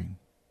suffering.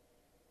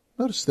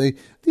 Notice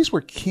these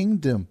were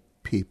kingdom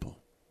people.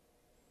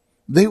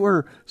 They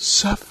were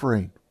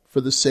suffering for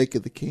the sake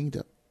of the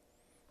kingdom.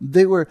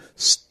 They were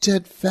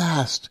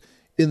steadfast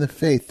in the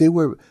faith.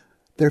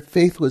 Their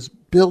faith was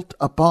built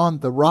upon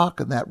the rock,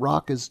 and that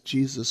rock is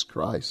Jesus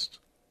Christ.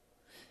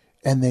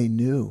 And they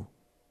knew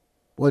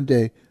one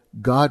day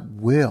God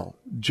will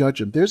judge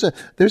them. There's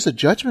a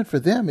judgment for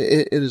them.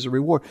 It is a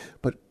reward.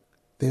 But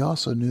they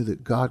also knew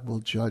that God will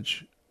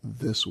judge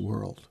this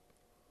world.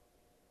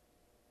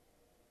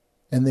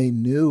 And they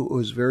knew it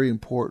was very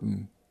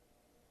important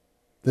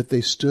that they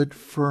stood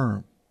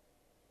firm,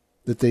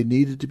 that they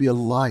needed to be a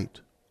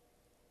light.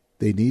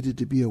 They needed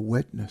to be a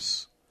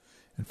witness.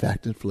 In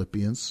fact, in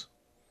Philippians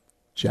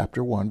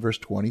chapter 1, verse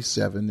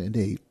 27 and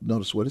 8,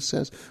 notice what it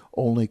says.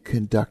 Only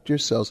conduct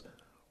yourselves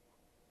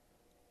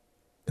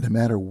in a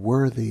manner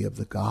worthy of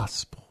the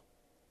gospel,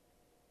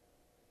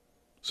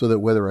 so that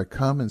whether I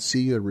come and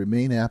see you or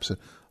remain absent,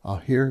 I'll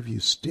hear of you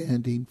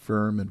standing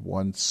firm in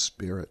one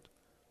spirit,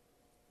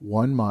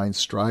 one mind,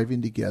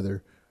 striving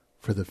together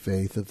for the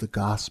faith of the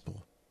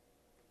gospel.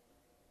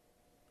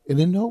 And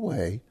in no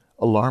way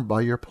alarmed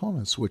by your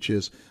opponents, which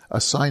is a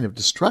sign of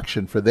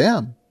destruction for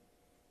them,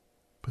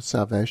 but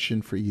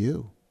salvation for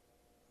you,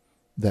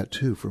 that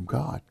too from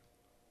God.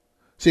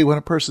 See, when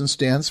a person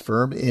stands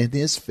firm in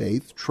his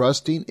faith,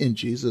 trusting in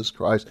Jesus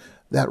Christ,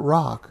 that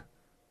rock,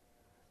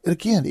 and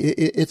again,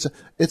 it's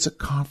a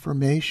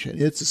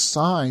confirmation. It's a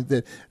sign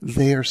that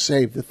they are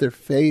saved, that their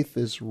faith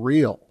is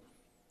real,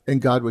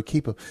 and God would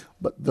keep them.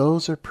 But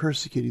those are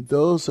persecuting,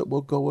 those that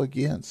will go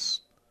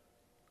against,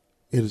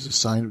 it is a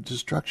sign of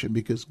destruction,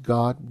 because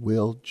God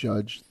will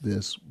judge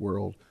this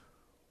world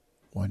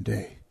one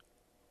day.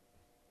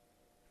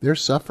 Their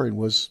suffering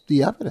was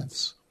the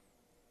evidence.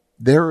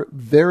 Their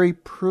very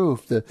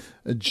proof, the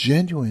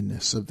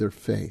genuineness of their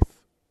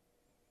faith,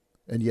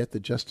 and yet the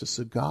justice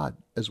of God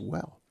as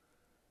well.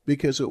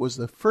 Because it was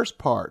the first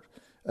part,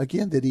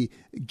 again, that he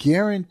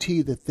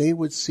guaranteed that they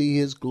would see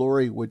his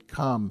glory would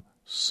come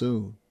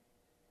soon.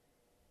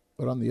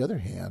 But on the other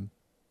hand,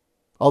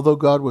 although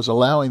God was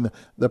allowing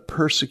the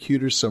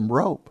persecutors some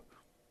rope,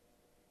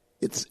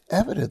 it's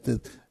evident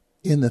that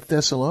in the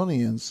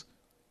Thessalonians,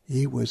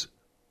 he was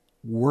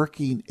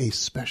working a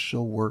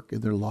special work in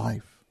their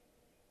life.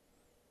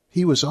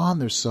 He was on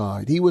their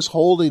side. He was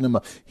holding them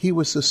up. He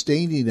was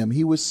sustaining them.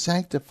 He was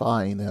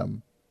sanctifying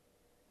them.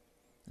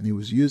 And he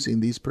was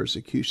using these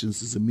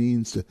persecutions as a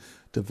means to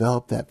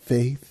develop that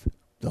faith,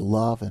 the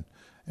love,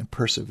 and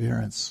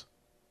perseverance.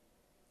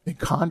 In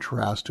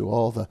contrast to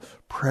all the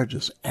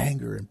prejudice,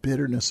 anger, and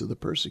bitterness of the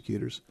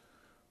persecutors.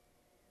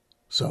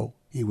 So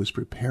he was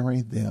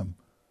preparing them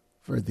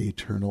for the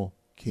eternal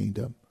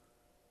kingdom,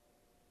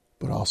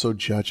 but also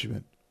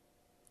judgment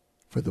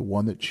for the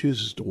one that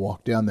chooses to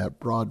walk down that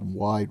broad and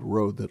wide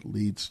road that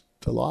leads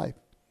to life.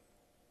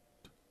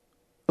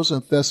 Those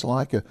in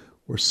Thessalonica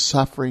were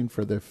suffering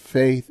for their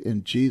faith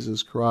in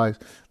Jesus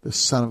Christ, the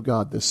Son of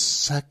God, the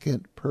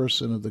second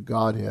person of the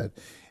Godhead.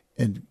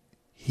 And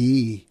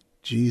he,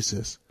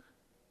 Jesus,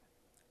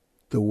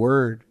 the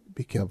Word,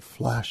 became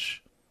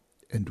flesh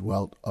and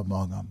dwelt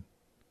among them.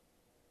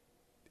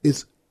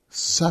 It's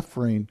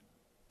suffering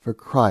for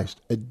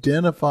Christ,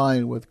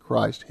 identifying with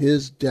Christ,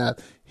 his death,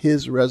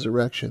 his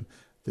resurrection,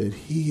 that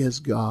he is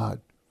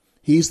God.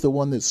 He's the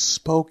one that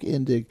spoke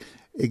into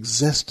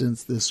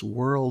existence this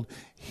world.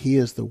 He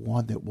is the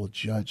one that will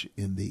judge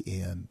in the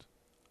end.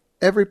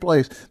 Every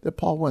place that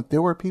Paul went,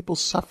 there were people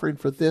suffering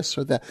for this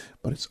or that,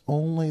 but it's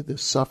only the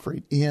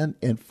suffering in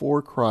and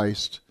for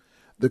Christ,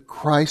 the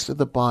Christ of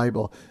the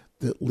Bible,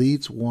 that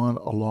leads one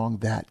along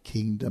that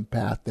kingdom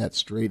path, that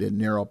straight and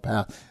narrow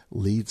path,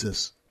 leads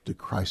us to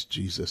Christ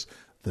Jesus,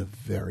 the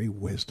very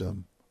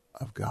wisdom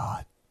of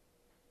God.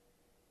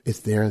 It's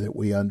there that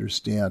we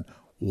understand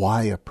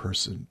why a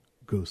person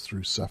goes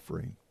through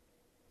suffering.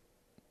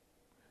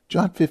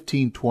 John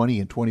 15:20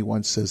 and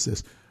 21 says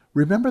this,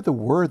 "Remember the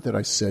word that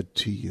I said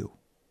to you.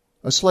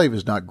 A slave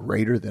is not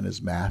greater than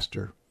his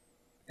master.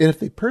 And if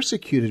they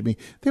persecuted me,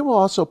 they will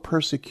also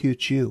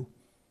persecute you.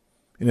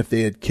 And if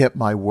they had kept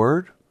my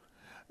word,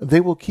 they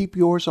will keep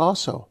yours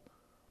also.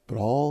 But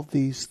all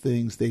these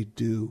things they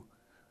do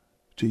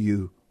to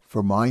you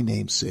for my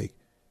name's sake,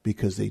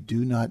 because they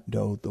do not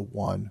know the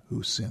one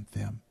who sent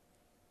them."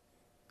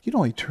 You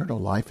know, eternal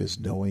life is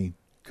knowing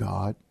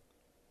God.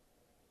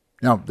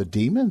 Now, the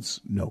demons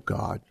know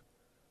God,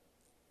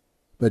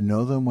 but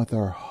know them with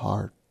our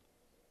heart.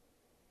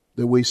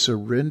 That we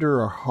surrender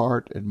our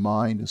heart and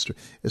mind and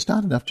strength. It's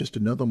not enough just to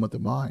know them with the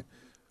mind,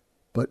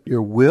 but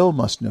your will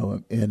must know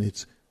him, and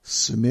it's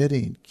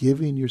submitting,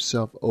 giving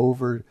yourself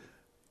over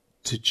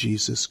to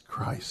Jesus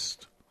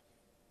Christ.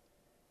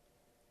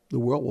 The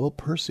world will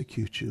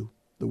persecute you.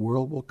 The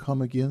world will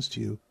come against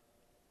you.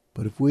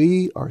 But if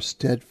we are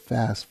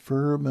steadfast,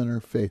 firm in our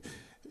faith,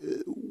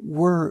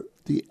 we're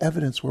the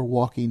evidence we're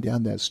walking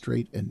down that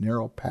straight and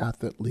narrow path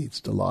that leads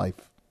to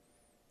life.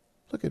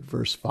 Look at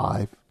verse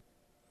 5.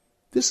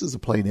 This is a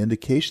plain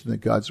indication that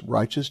God's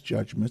righteous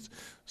judgments,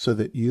 so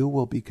that you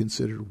will be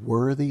considered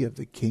worthy of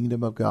the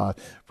kingdom of God,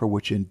 for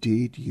which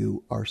indeed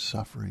you are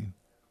suffering.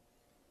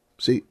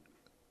 See,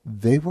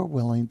 they were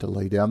willing to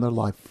lay down their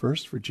life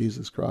first for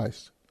Jesus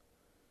Christ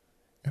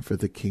and for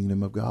the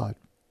kingdom of God.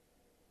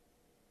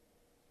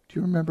 Do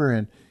you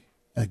remember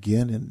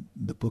again in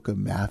the book of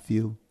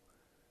Matthew,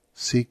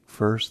 seek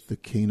first the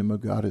kingdom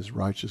of God, his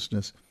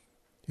righteousness,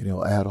 and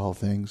he'll add all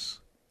things?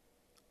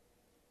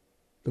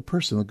 The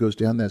person that goes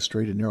down that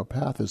straight and narrow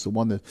path is the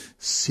one that's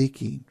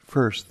seeking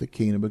first the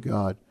kingdom of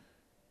God,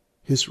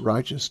 his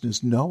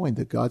righteousness, knowing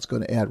that God's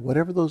going to add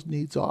whatever those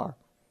needs are.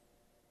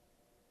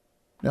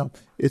 Now,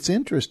 it's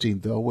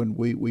interesting, though, when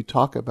we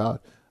talk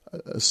about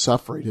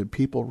suffering, and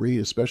people read,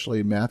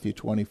 especially in Matthew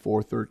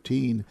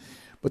 24:13,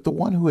 but the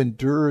one who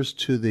endures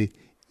to the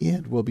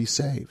end will be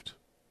saved.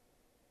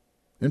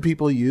 And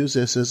people use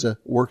this as a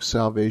work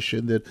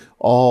salvation, that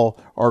all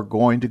are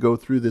going to go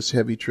through this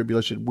heavy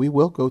tribulation. We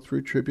will go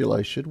through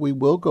tribulation. We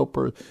will go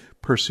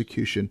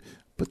persecution.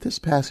 But this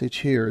passage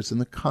here is in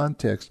the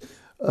context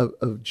of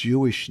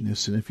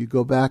Jewishness. And if you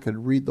go back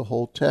and read the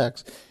whole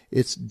text,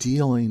 it's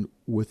dealing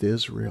with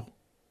Israel.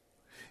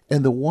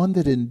 And the one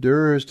that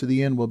endures to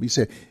the end will be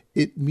saved.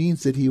 It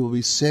means that he will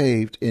be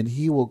saved and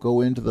he will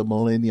go into the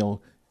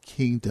millennial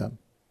kingdom.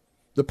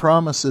 The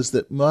promises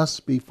that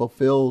must be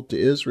fulfilled to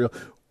Israel,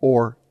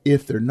 or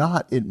if they're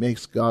not, it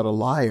makes God a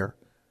liar.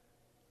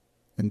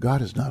 And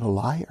God is not a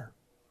liar.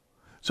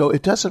 So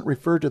it doesn't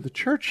refer to the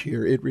church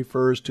here, it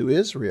refers to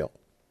Israel.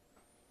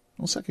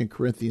 Well, 2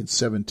 Corinthians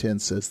 7:10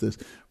 says this,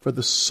 "For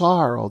the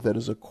sorrow that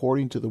is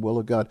according to the will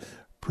of God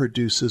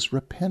produces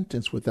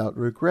repentance without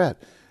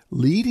regret,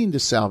 leading to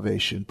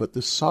salvation, but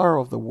the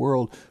sorrow of the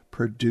world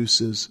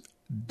produces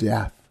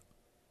death."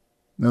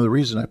 Now, the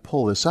reason I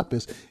pull this up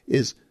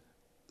is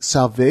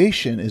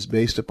salvation is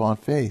based upon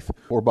faith.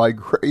 For by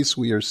grace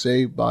we are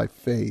saved by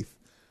faith,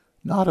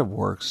 not of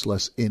works,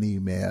 lest any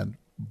man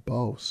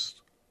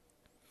boast.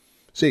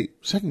 See,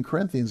 2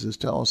 Corinthians is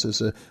telling us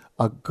this,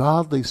 a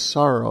godly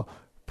sorrow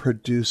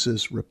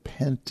produces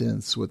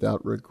repentance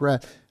without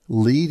regret,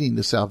 leading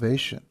to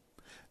salvation.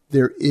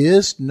 there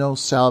is no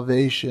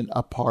salvation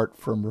apart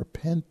from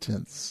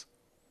repentance.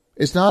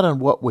 It's not on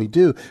what we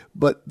do,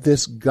 but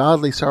this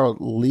godly sorrow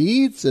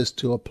leads us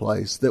to a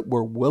place that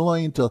we're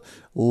willing to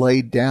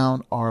lay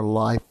down our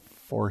life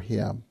for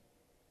Him.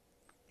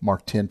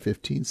 Mark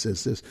 10:15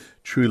 says this,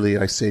 "Truly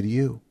I say to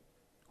you,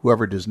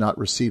 whoever does not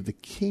receive the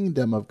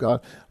kingdom of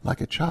God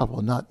like a child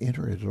will not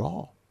enter it at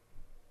all."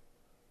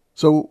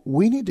 So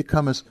we need to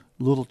come as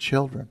little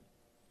children,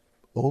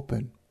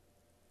 open,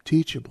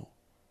 teachable,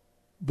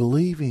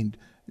 believing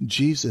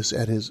Jesus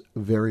at His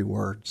very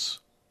words.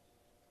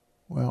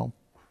 Well,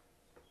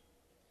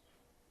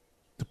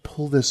 to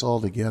pull this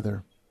all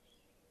together,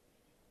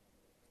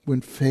 when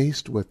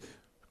faced with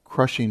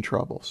crushing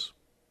troubles,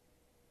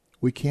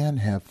 we can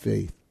have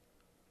faith.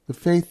 The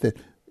faith that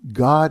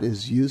God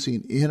is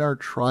using in our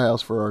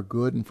trials for our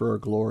good and for our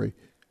glory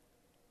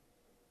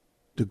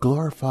to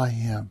glorify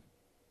Him,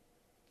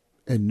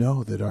 and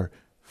know that our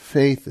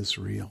faith is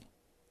real.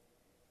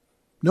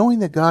 Knowing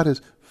that God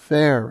is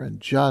fair and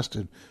just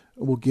and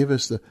will give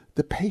us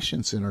the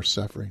patience in our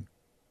suffering,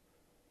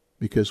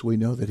 because we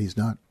know that He's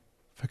not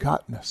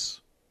forgotten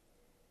us.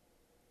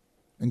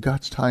 And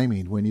God's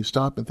timing, when you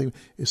stop and think,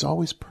 is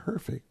always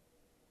perfect.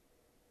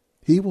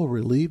 He will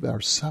relieve our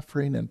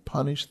suffering and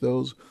punish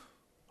those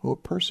who will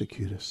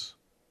persecute us.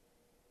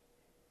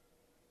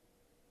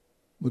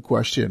 The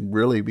question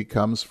really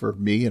becomes for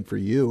me and for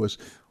you is,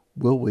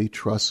 will we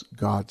trust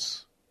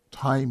God's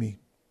timing?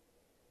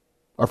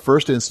 Our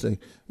first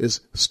instinct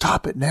is,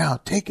 stop it now,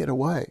 take it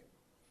away.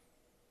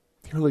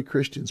 The early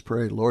Christians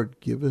prayed,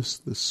 Lord, give us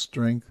the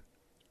strength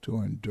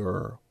to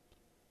endure,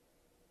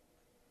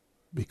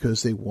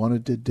 because they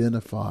wanted to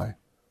identify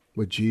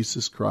what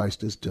Jesus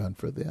Christ has done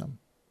for them.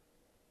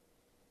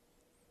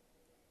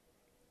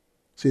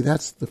 See,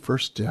 that's the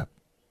first step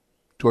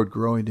toward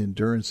growing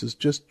endurance, is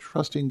just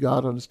trusting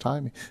God on His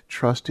timing,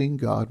 trusting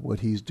God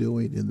what He's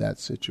doing in that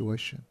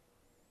situation,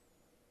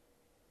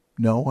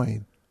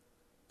 knowing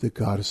that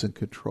God is in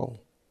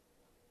control.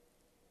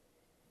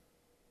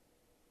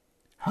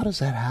 How does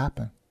that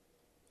happen?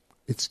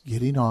 It's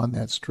getting on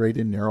that straight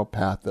and narrow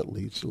path that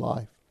leads to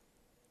life.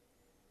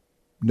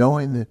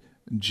 Knowing that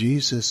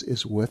Jesus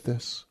is with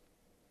us.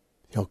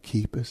 He'll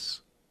keep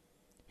us.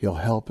 He'll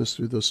help us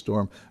through the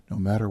storm no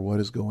matter what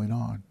is going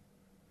on.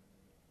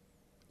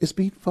 It's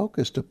being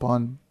focused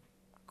upon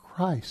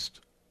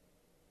Christ.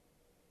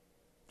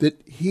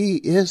 That He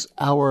is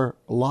our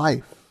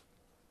life.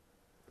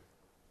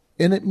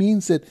 And it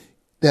means that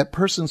that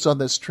person's on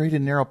that straight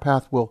and narrow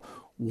path will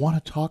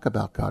want to talk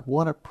about God,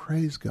 want to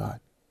praise God,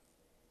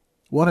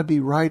 want to be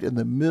right in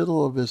the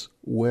middle of His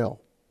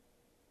will.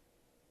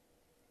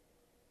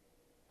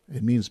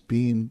 It means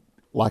being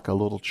like a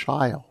little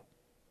child.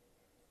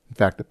 In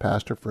fact, a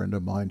pastor friend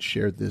of mine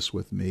shared this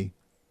with me.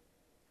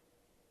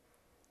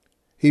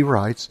 He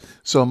writes,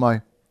 so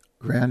my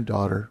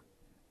granddaughter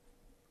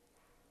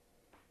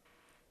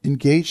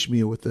engaged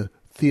me with a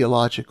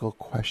theological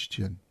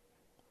question.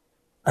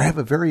 I have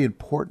a very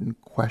important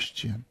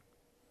question. And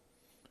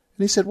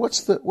he said,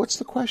 what's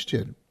the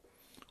question?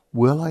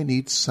 Will I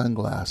need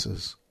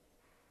sunglasses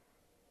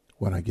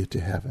when I get to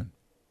heaven?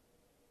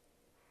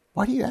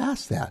 Why do you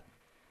ask that?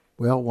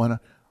 Well, when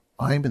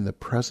I'm in the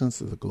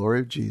presence of the glory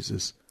of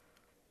Jesus,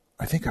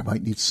 I think I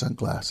might need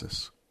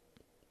sunglasses.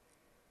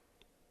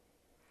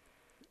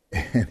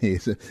 And he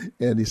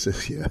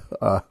says,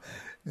 yeah,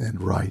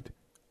 and right,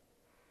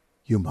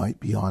 you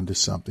might be onto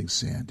something,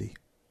 Sandy.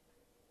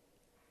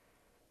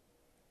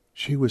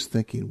 She was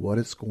thinking what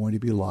it's going to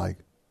be like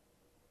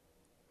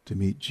to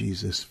meet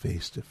Jesus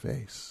face to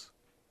face.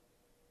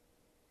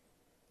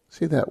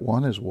 See, that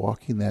one is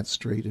walking that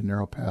straight and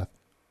narrow path.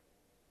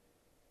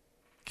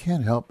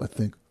 Can't help but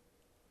think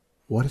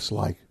what it's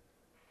like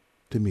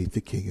to meet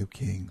the King of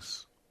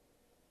Kings,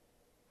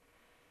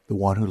 the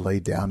one who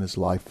laid down His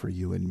life for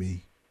you and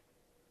me.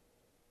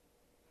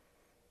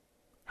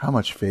 How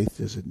much faith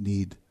does it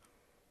need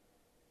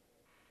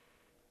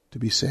to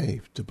be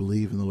saved, to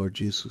believe in the Lord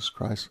Jesus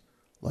Christ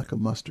like a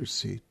mustard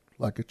seed,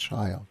 like a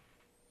child?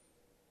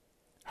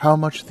 How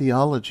much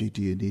theology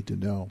do you need to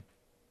know?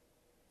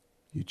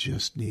 You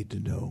just need to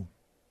know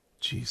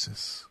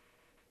Jesus.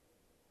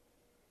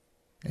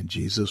 And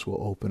Jesus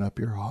will open up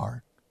your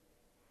heart.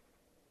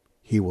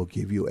 He will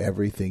give you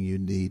everything you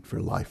need for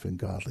life and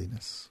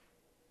godliness.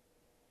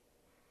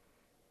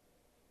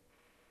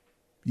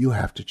 You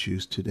have to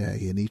choose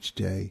today and each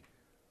day.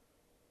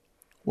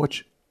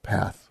 Which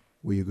path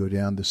will you go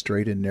down? The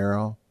straight and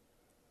narrow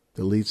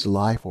that leads to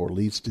life or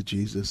leads to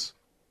Jesus?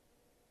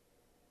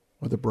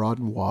 Or the broad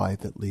and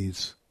wide that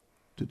leads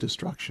to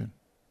destruction?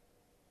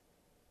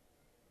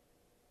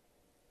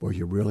 Where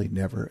you really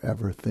never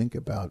ever think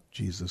about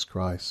Jesus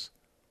Christ.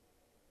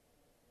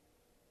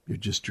 You're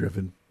just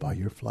driven by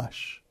your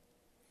flesh.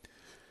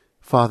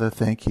 Father,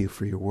 thank you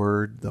for your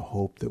word, the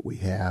hope that we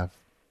have.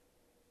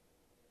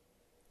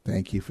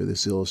 Thank you for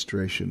this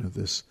illustration of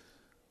this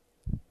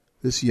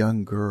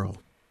young girl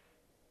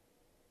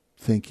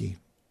thinking,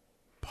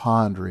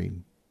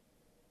 pondering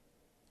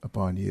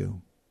upon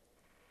you.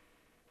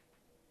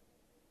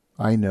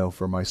 I know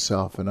for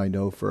myself, and I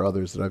know for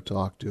others that I've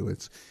talked to,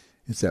 it's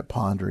that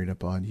pondering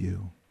upon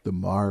you, the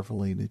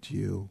marveling at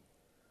you,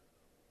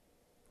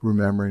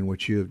 remembering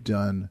what you have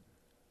done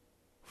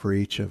for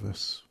each of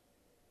us.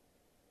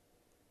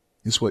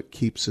 Is what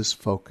keeps us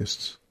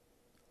focused,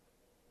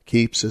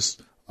 keeps us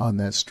on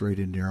that straight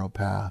and narrow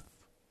path,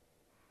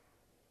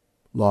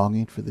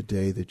 longing for the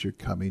day that you're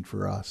coming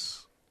for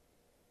us.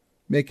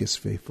 Make us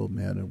faithful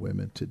men and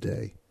women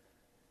today.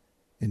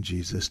 In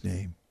Jesus'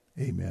 name,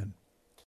 amen.